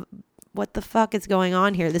one of what the fuck is going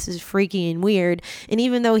on here? This is freaky and weird. And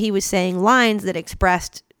even though he was saying lines that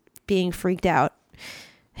expressed being freaked out,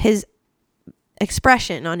 his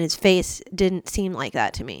expression on his face didn't seem like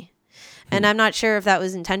that to me. And I'm not sure if that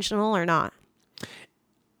was intentional or not.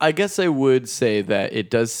 I guess I would say that it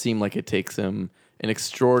does seem like it takes him an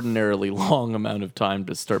extraordinarily long amount of time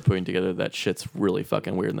to start putting together that shit's really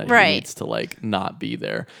fucking weird and that he needs to like not be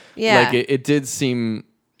there. Yeah. Like it did seem,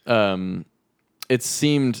 it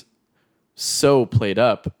seemed so played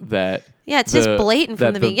up that it's just blatant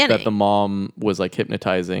from the beginning. That the mom was like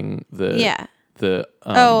hypnotizing all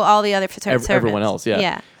the other servants. Everyone else.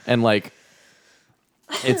 Yeah. And like,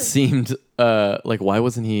 it seemed like, why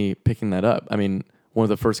wasn't he picking that up? I mean, one of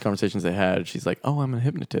the first conversations they had, she's like, "Oh, I'm a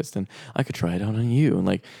hypnotist, and I could try it out on you." And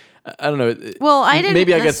like, I don't know. Well, I didn't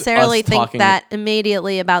necessarily think that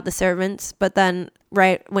immediately about the servants, but then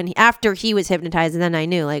after he was hypnotized, then I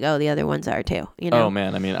knew like, oh, the other ones are too. You know? Oh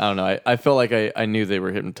man, I mean, I don't know. I felt like I knew they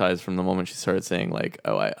were hypnotized from the moment she started saying like,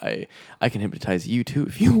 "Oh, I can hypnotise you too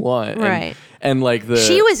if you want." Right. And like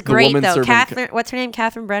she was great though. Catherine, what's her name?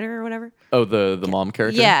 Catherine Brenner or whatever. Oh, the mom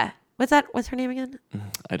character. Yeah. What's her name again?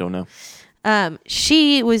 I don't know.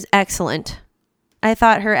 She was excellent. I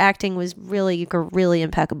thought her acting was really, really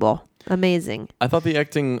impeccable. Amazing. I thought the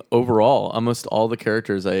acting overall, almost all the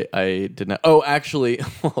characters I did not. Oh, actually,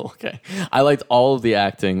 okay. I liked all of the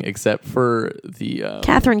acting except for the...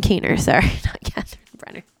 Catherine Keener, sorry. Not Catherine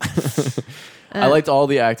Brenner. I liked all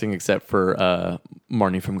the acting except for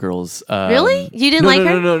Marnie from Girls. Really? You didn't like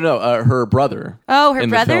her? No. Her brother. Oh, her in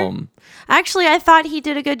brother? The film. Actually, I thought he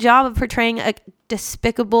did a good job of portraying a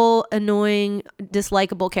despicable, annoying,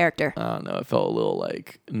 dislikable character. I don't know. It felt a little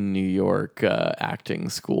like New York acting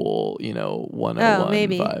school, 101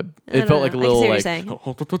 maybe. vibe. It felt like a little like...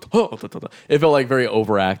 It felt like very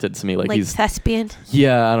overacted to me. Like he's... thespian?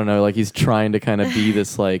 Yeah, I don't know. Like he's trying to kind of be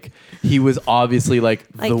this like... He was obviously like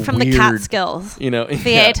the from weird, the Catskills.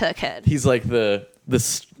 Theater kid. He's like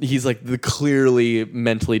he's like the clearly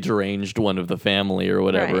mentally deranged one of the family or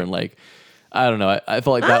whatever. Right. And like... I don't know. I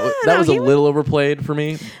felt like that was a little overplayed for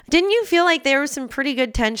me. Didn't you feel like there was some pretty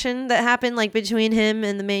good tension that happened like between him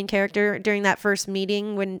and the main character during that first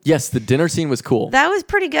meeting when? Yes, the dinner scene was cool. That was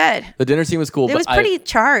pretty good. The dinner scene was cool. It was pretty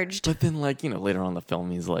charged. But then, like later on in the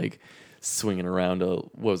film, he's like swinging around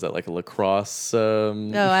what was that, like a lacrosse? I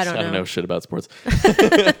don't know shit about sports.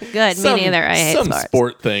 Good, me neither. I hate sports.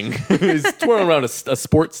 Sport thing. He's twirling around a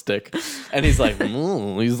sports stick, and he's like,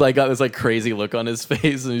 he's like got this like crazy look on his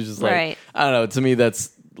face, and he's just like, right. I don't know. To me,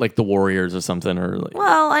 that's like the Warriors or something, or like.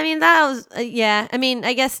 Well, I mean that was yeah. I mean,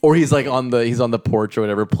 I guess. Or he's like on the porch or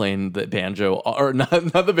whatever playing the banjo or not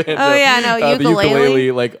the banjo. Oh yeah, no ukulele. The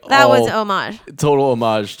ukulele, like that was homage. Total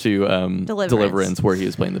homage to Deliverance, where he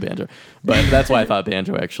was playing the banjo. But that's why I thought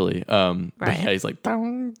banjo actually. Right. Yeah, he's like.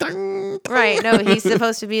 Dun, dun, dun. Right. No, he's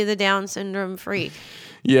supposed to be the Down syndrome freak.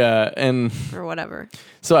 Yeah, and or whatever.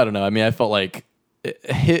 So I don't know. I mean, I felt like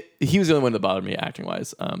he was the only one that bothered me acting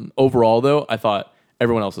wise. Overall, though, I thought.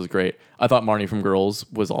 Everyone else was great. I thought Marnie from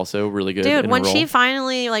Girls was also really good. Dude, when she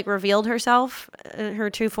finally like revealed herself, her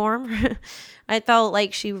true form, I felt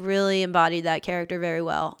like she really embodied that character very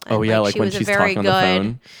well. And, oh yeah, like when she's talking on the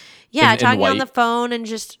phone. Yeah, talking on the phone and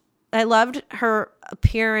just I loved her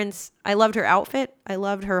appearance. I loved her outfit. I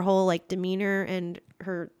loved her whole like demeanor and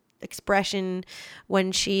her expression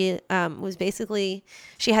when she was basically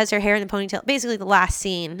she has her hair in the ponytail. Basically the last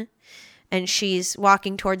scene. And she's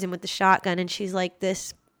walking towards him with the shotgun, and she's like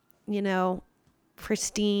this,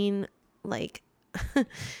 pristine, like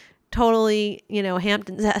totally,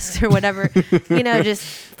 Hamptons-esque or whatever, just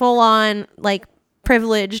full on like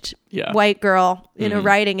privileged white girl in a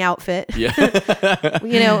riding outfit,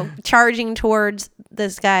 charging towards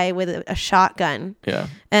this guy with a shotgun. Yeah.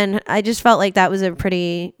 And I just felt like that was a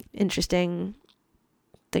pretty interesting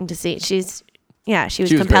thing to see. She was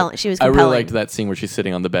compelling. Great. She was compelling. I really liked that scene where she's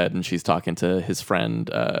sitting on the bed and she's talking to his friend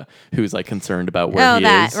who's like concerned about where he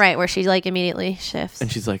is. Right, where she like immediately shifts.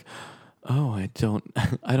 And she's like, "Oh, I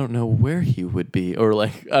don't know where he would be," or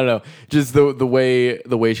like I don't know, just the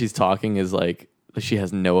way she's talking is like she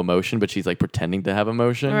has no emotion, but she's like pretending to have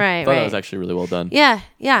emotion. Right, I thought that was actually really well done. Yeah.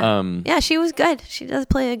 Yeah, she was good. She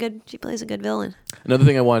plays a good villain. Another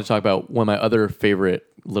thing I wanted to talk about, one of my other favorite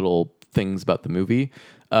little things about the movie.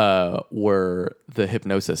 were the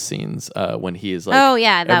hypnosis scenes when he is like, oh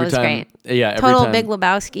yeah, that every was time- great. Yeah, every Total time, Big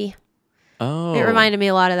Lebowski. Oh, It reminded me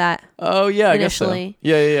a lot of that. Oh yeah, I guess so. initially.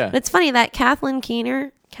 Yeah. But it's funny that Catherine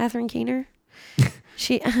Keener,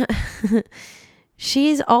 she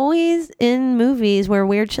she's always in movies where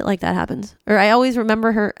weird shit like that happens. Or I always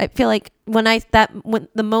remember her. I feel like when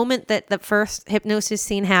the moment that the first hypnosis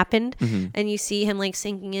scene happened, and you see him like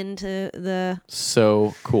sinking into the,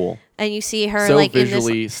 So cool. and you see her So like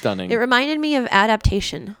visually in this. stunning. It reminded me of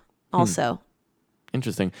Adaptation. Also,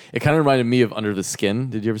 Interesting. It kind of reminded me of Under the Skin.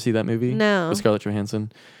 Did you ever see that movie? No. With Scarlett Johansson.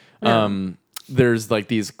 No. There's like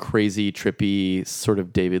these crazy, trippy, sort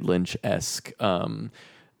of David Lynch-esque,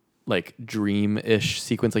 like dream-ish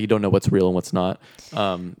sequence. Like you don't know what's real and what's not.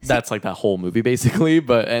 That's like that whole movie basically.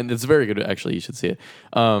 And it's very good. Actually, you should see it.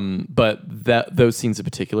 But those scenes in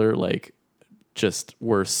particular, like, just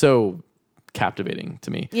were so captivating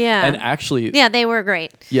to me. Yeah. And actually, yeah, they were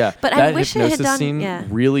great. yeah, But I that wish it had hypnosis done- scene yeah.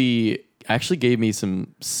 really actually gave me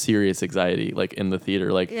some serious anxiety, like in the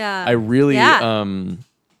theater. Like, Yeah. I really, Yeah.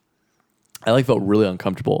 I like felt really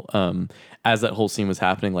uncomfortable as that whole scene was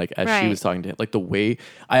happening. Like as she Right. was talking to him, like the way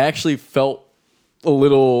I actually felt a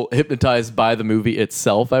little hypnotized by the movie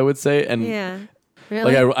itself, I would say. And Yeah,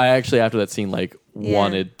 really. like I actually after that scene like Yeah.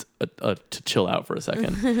 wanted to chill out for a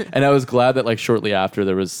second. And I was glad that like shortly after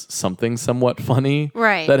there was something somewhat funny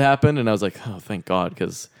Right. that happened, and I was like, oh, thank God,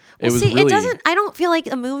 because it was See, really. it doesn't. I don't feel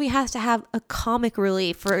like a movie has to have a comic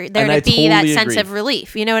relief for there And to I be that totally sense agree. of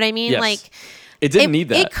relief. You know what I mean? Yes. Like It didn't need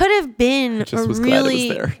that. It could have been just was glad it was really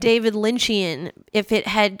there. David Lynchian if it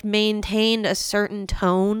had maintained a certain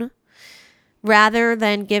tone, rather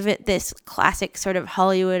than give it this classic sort of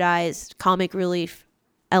Hollywoodized comic relief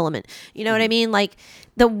element. You know what I mean? Like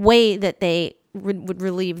the way that they would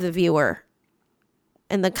relieve the viewer,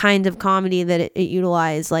 and the kind of comedy that it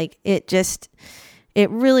utilized. Like it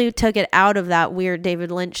really took it out of that weird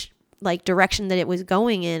David Lynch like direction that it was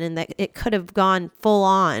going in, and that it could have gone full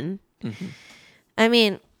on. I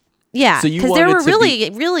mean, yeah, So you because there wanted were to really,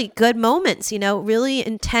 really good moments, you know, really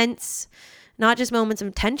intense, not just moments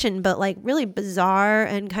of tension, but like really bizarre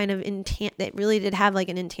and kind of it really did have like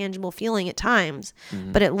an intangible feeling at times,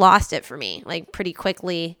 but it lost it for me like pretty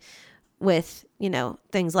quickly with, you know,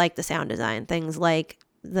 things like the sound design, things like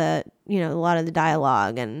a lot of the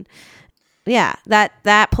dialogue, and yeah,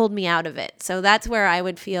 that pulled me out of it. So that's where I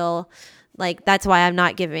would feel like that's why I'm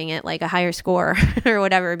not giving it like a higher score or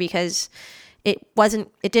whatever, because it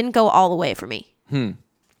didn't go all the way for me.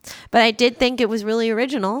 But I did think it was really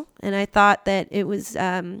original, and I thought that it was,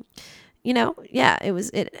 it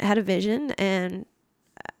had a vision, and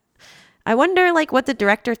I wonder like what the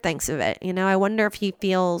director thinks of it. You know, I wonder if he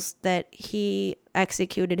feels that he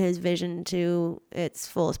executed his vision to its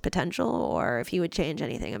fullest potential, or if he would change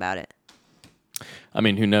anything about it. I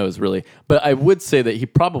mean, who knows, really? But I would say that he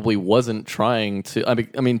probably wasn't trying to.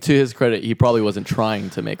 I mean, to his credit, he probably wasn't trying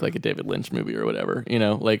to make like a David Lynch movie or whatever. You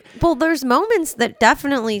know, like. Well, there's moments that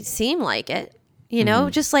definitely seem like it. You know,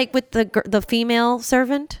 just like with the female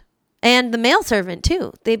servant and the male servant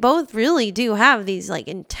too. They both really do have these like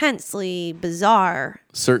intensely bizarre,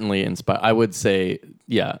 Certainly inspired. I would say,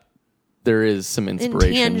 yeah, there is some inspiration.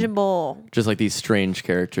 intangible. Just like these strange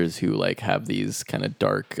characters who like have these kind of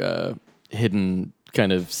dark, hidden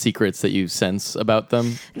kind of secrets that you sense about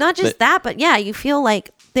them. Not just that, but yeah, you feel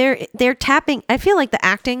like they're tapping. I feel like the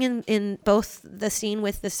acting in both the scene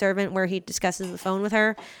with the servant where he discusses the phone with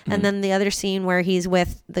her, and then the other scene where he's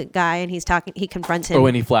with the guy and he confronts him. Or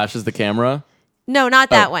when he flashes the camera. No, not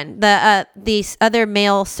that one. The other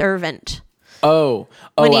male servant. Oh,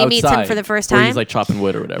 When he outside, meets him for the first where time? he's like chopping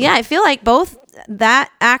wood or whatever. Yeah, I feel like both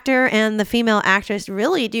that actor and the female actress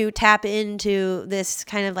really do tap into this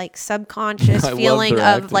kind of like subconscious I love feeling their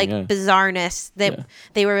of acting, like yeah. bizarreness that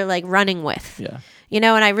they were like running with. Yeah. You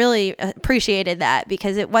know, and I really appreciated that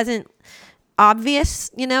because it wasn't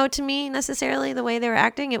obvious, you know, to me necessarily the way they were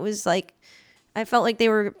acting. It was like I felt like they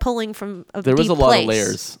were pulling from a There was deep a lot place. of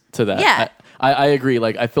layers to that. Yeah. I agree.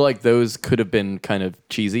 Like, I feel like those could have been kind of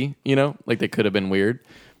cheesy, you know? Like, they could have been weird,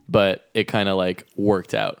 but it kind of, like,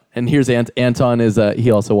 worked out. And here's Anton is,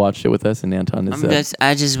 he also watched it with us, and Anton is...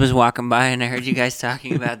 I just was walking by, and I heard you guys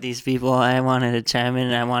talking about these people. I wanted to chime in,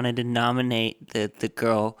 and I wanted to nominate the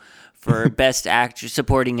girl for Best Actress,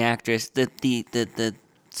 Supporting Actress, the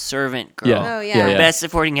servant girl. Yeah. Oh, yeah. Best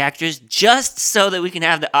Supporting Actress, just so that we can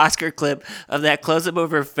have the Oscar clip of that close-up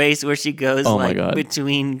of her face where she goes Oh my like God.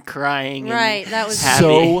 between crying Right, and that was happy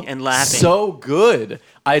so and laughing. So good.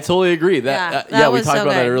 I totally agree. Yeah, We that was talked so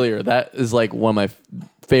about that good. earlier. That is like one of my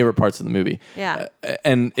favorite parts of the movie. Yeah.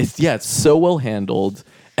 And it's so well handled.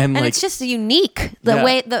 And like, it's just unique. The Yeah.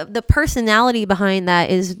 way the personality behind that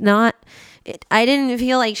is not. I didn't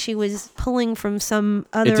feel like she was pulling from some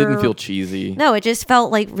other. it didn't feel cheesy. No, it just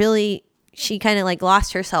felt like really she kind of like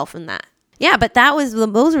lost herself in that. Yeah, but those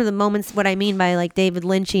were the moments. What I mean by like David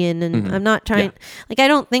Lynchian, and I'm not trying. Like, I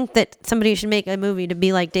don't think that somebody should make a movie to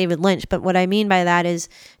be like David Lynch. But what I mean by that is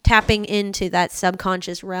tapping into that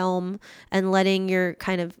subconscious realm and letting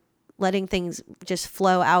things just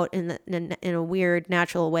flow out in a weird,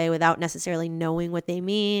 natural way without necessarily knowing what they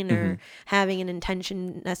mean or having an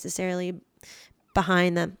intention necessarily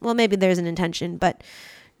behind them. Well, maybe there's an intention, but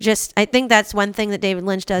just I think that's one thing that David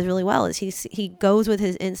Lynch does really well is he goes with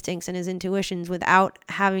his instincts and his intuitions without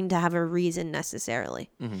having to have a reason necessarily.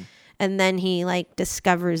 And then he like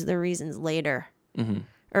discovers the reasons later.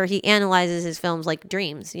 Or he analyzes his films like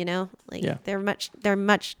dreams, you know? Like they're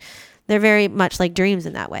very much like dreams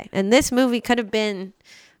in that way. And this movie could have been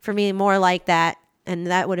for me more like that, and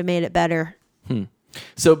that would have made it better.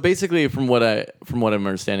 So basically, from what I'm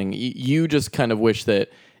understanding, you just kind of wish that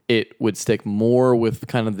it would stick more with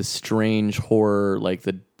kind of the strange horror, like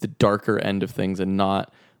the darker end of things, and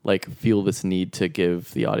not like feel this need to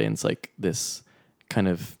give the audience like this kind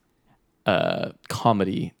of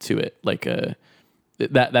comedy to it, like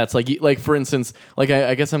that's like for instance, like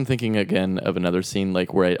I guess I'm thinking again of another scene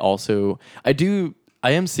like where I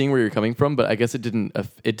am seeing where you're coming from, but I guess it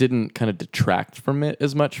didn't kind of detract from it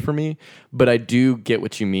as much for me. But I do get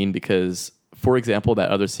what you mean because, for example, that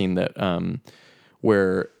other scene that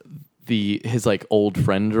where his like old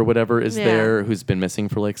friend or whatever is there who's been missing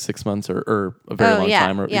for like 6 months or a very long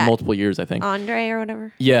time or multiple years, I think. Andre or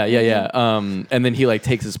whatever. Yeah. And then he like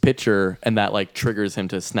takes his picture and that like triggers him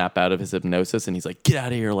to snap out of his hypnosis and he's like, get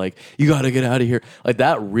out of here. Like, you got to get out of here. Like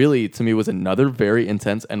that really to me was another very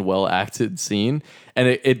intense and well acted scene. And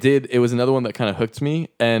it was another one that kind of hooked me.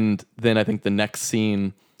 And then I think the next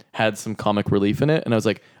scene had some comic relief in it. And I was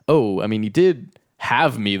like, oh, I mean, he did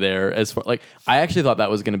have me there as far like I actually thought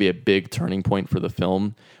that was going to be a big turning point for the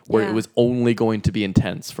film where it was only going to be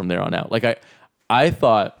intense from there on out. Like I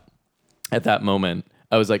thought at that moment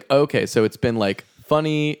I was like, okay, so it's been like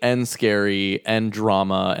funny and scary and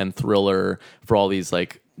drama and thriller for all these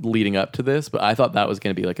like leading up to this, but I thought that was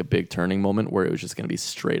going to be like a big turning moment where it was just going to be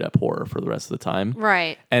straight up horror for the rest of the time.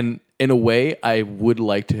 Right. And in a way I would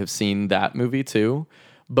like to have seen that movie too.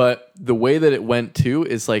 But the way that it went too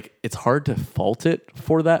is like, it's hard to fault it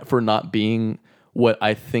for that, for not being what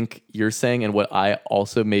I think you're saying and what I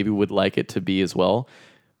also maybe would like it to be as well.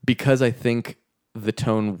 Because I think the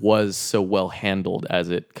tone was so well handled as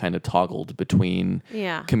it kind of toggled between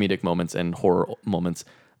comedic moments and horror moments.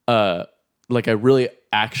 Like I really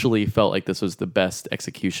actually felt like this was the best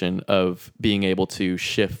execution of being able to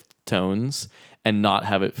shift tones and not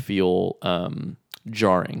have it feel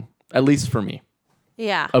jarring, at least for me.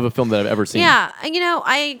 Yeah. Of a film that I've ever seen. Yeah. You know,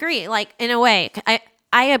 I agree. Like, in a way,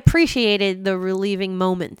 I appreciated the relieving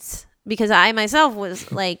moments because I myself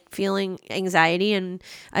was like feeling anxiety and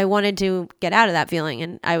I wanted to get out of that feeling.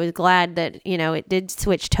 And I was glad that, you know, it did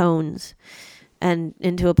switch tones and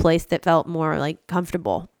into a place that felt more like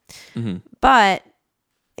comfortable. But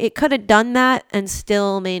it could have done that and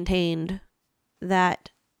still maintained that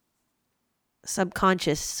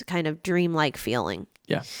subconscious kind of dreamlike feeling.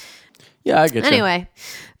 Yeah. Yeah, I get you. Anyway,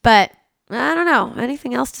 but I don't know.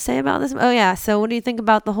 Anything else to say about this? Oh, yeah. So what do you think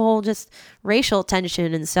about the whole just racial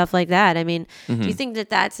tension and stuff like that? I mean, do you think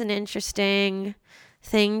that that's an interesting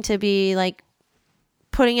thing to be like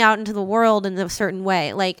putting out into the world in a certain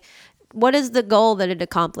way? Like, what is the goal that it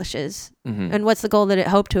accomplishes? And what's the goal that it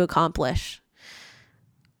hoped to accomplish?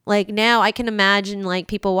 Like now I can imagine like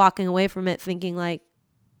people walking away from it thinking like,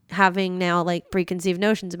 having now like preconceived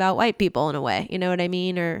notions about white people in a way, you know what I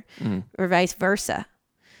mean? Or vice versa.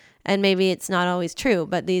 And maybe it's not always true,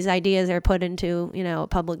 but these ideas are put into, you know, a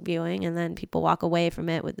public viewing and then people walk away from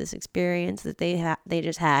it with this experience that they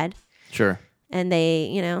just had. Sure. And they,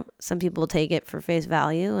 you know, some people take it for face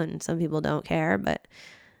value and some people don't care, but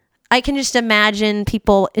I can just imagine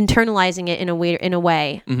people internalizing it in a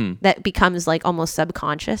way that becomes like almost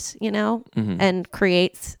subconscious, you know, and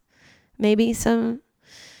creates maybe some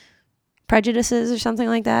prejudices or something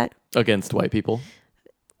like that against white people.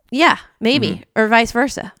 Yeah, maybe or vice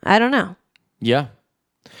versa. I don't know. Yeah,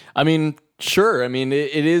 I mean, sure. I mean,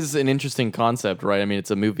 it is an interesting concept, right? I mean,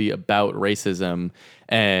 it's a movie about racism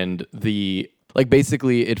and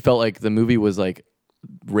basically it felt like the movie was like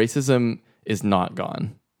racism is not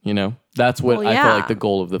gone. You know, that's what I felt like the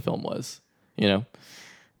goal of the film was. You know.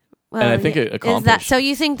 Well, and I think it accomplished. Is that, so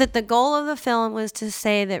you think that the goal of the film was to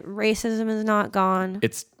say that racism is not gone?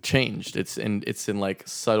 It's changed. It's in like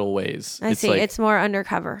subtle ways. I see. Like, it's more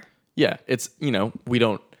undercover. Yeah. It's, you know, we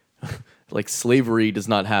don't like slavery does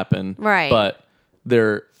not happen. Right. But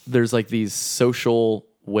there's like these social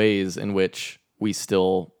ways in which we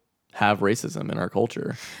still have racism in our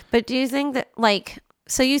culture. But do you think that, like,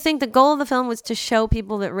 so you think the goal of the film was to show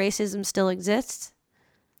people that racism still exists?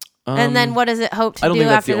 And then what does it hope to do after that? I don't think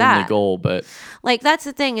that's the only goal, but like, that's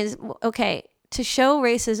the thing is, okay, to show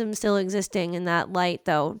racism still existing in that light,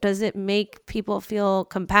 though, does it make people feel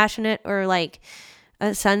compassionate or like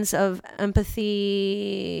a sense of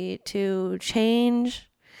empathy to change?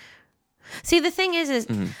 See, the thing is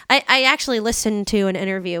I actually listened to an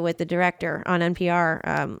interview with the director on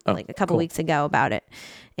NPR like a couple weeks ago about it.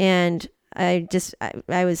 And I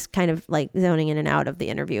was kind of like zoning in and out of the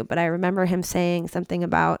interview, but I remember him saying something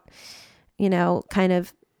about, you know, kind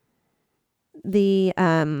of the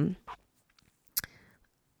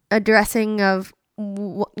addressing of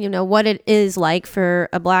you know what it is like for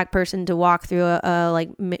a black person to walk through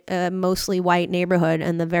a mostly white neighborhood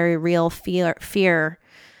and the very real fear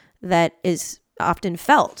that is often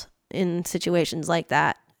felt in situations like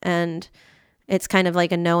that. And it's kind of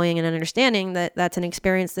like a knowing and an understanding that that's an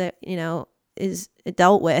experience that, you know, is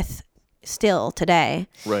dealt with still today.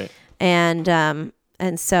 Right. And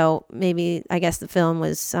so maybe, I guess the film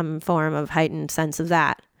was some form of heightened sense of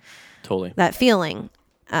that. Totally. That feeling.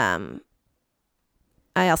 I'm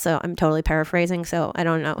totally paraphrasing, so I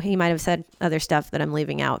don't know. He might have said other stuff that I'm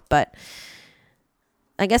leaving out, but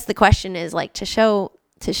I guess the question is like to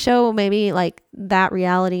show maybe like that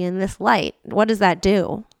reality in this light. What does that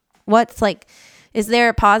do? What's like, is there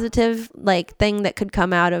a positive like thing that could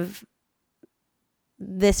come out of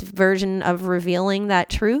this version of revealing that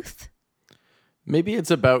truth? Maybe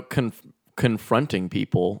it's about confronting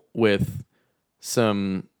people with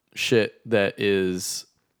some shit that is,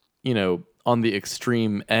 you know, on the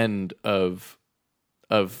extreme end of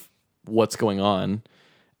what's going on,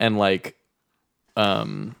 and like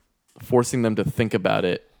forcing them to think about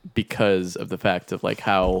it because of the fact of like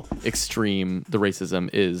how extreme the racism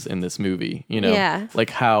is in this movie, you know, Yeah. like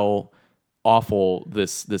how awful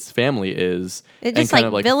this family is, It just, and kind like,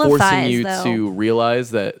 of like vilifies, forcing you though. to realize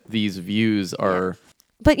that these views are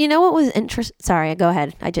But you know what was interesting? Sorry, go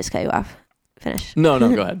ahead. I just cut you off. Finish. no,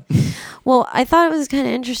 go ahead. Well, I thought it was kind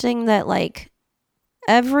of interesting that like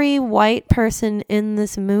every white person in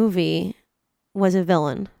this movie was a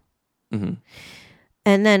villain. Mm-hmm.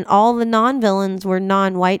 And then all the non-villains were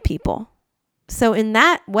non-white people. So in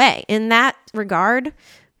that way, in that regard,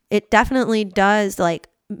 it definitely does like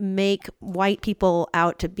make white people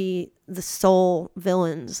out to be the sole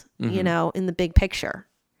villains, you know, in the big picture.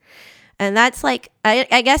 And that's like,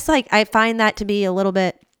 I guess like I find that to be a little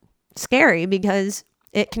bit scary because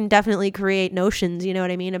it can definitely create notions, you know what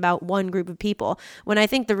I mean, about one group of people. When I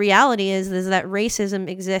think the reality is that racism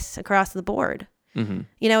exists across the board. Mm-hmm.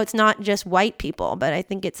 You know, it's not just white people, but I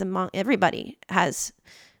think it's among everybody has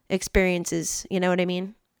experiences, you know what I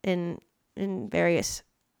mean, in various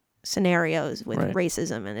scenarios with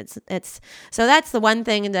racism. And it's so that's the one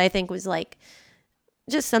thing that I think was like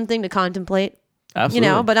just something to contemplate. Absolutely.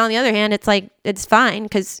 You know, but on the other hand, it's like it's fine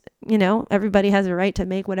because, you know, everybody has a right to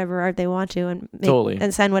make whatever art they want to and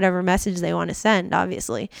and send whatever message they want to send,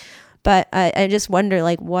 obviously. But I just wonder,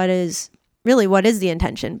 like, what is the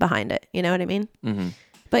intention behind it? You know what I mean? Mm-hmm.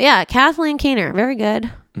 But yeah, Kathleen Keener, very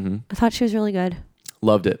good. Mm-hmm. I thought she was really good.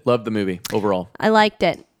 Loved it. Loved the movie overall. I liked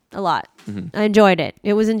it a lot. Mm-hmm. I enjoyed it.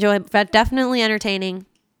 It was enjoyable, but definitely entertaining.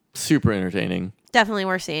 Super entertaining. Definitely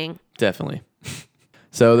worth seeing. Definitely.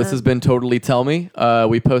 So this has been Totally Tell Me.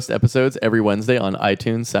 We post episodes every Wednesday on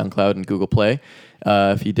iTunes, SoundCloud, and Google Play.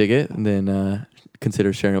 If you dig it, then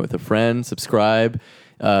consider sharing it with a friend, subscribe,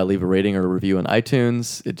 leave a rating or a review on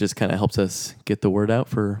iTunes. It just kind of helps us get the word out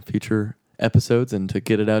for future episodes and to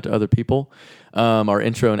get it out to other people. Our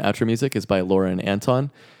intro and outro music is by Laura and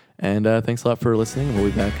Anton. And thanks a lot for listening.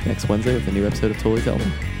 We'll be back next Wednesday with a new episode of Totally Tell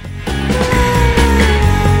Me.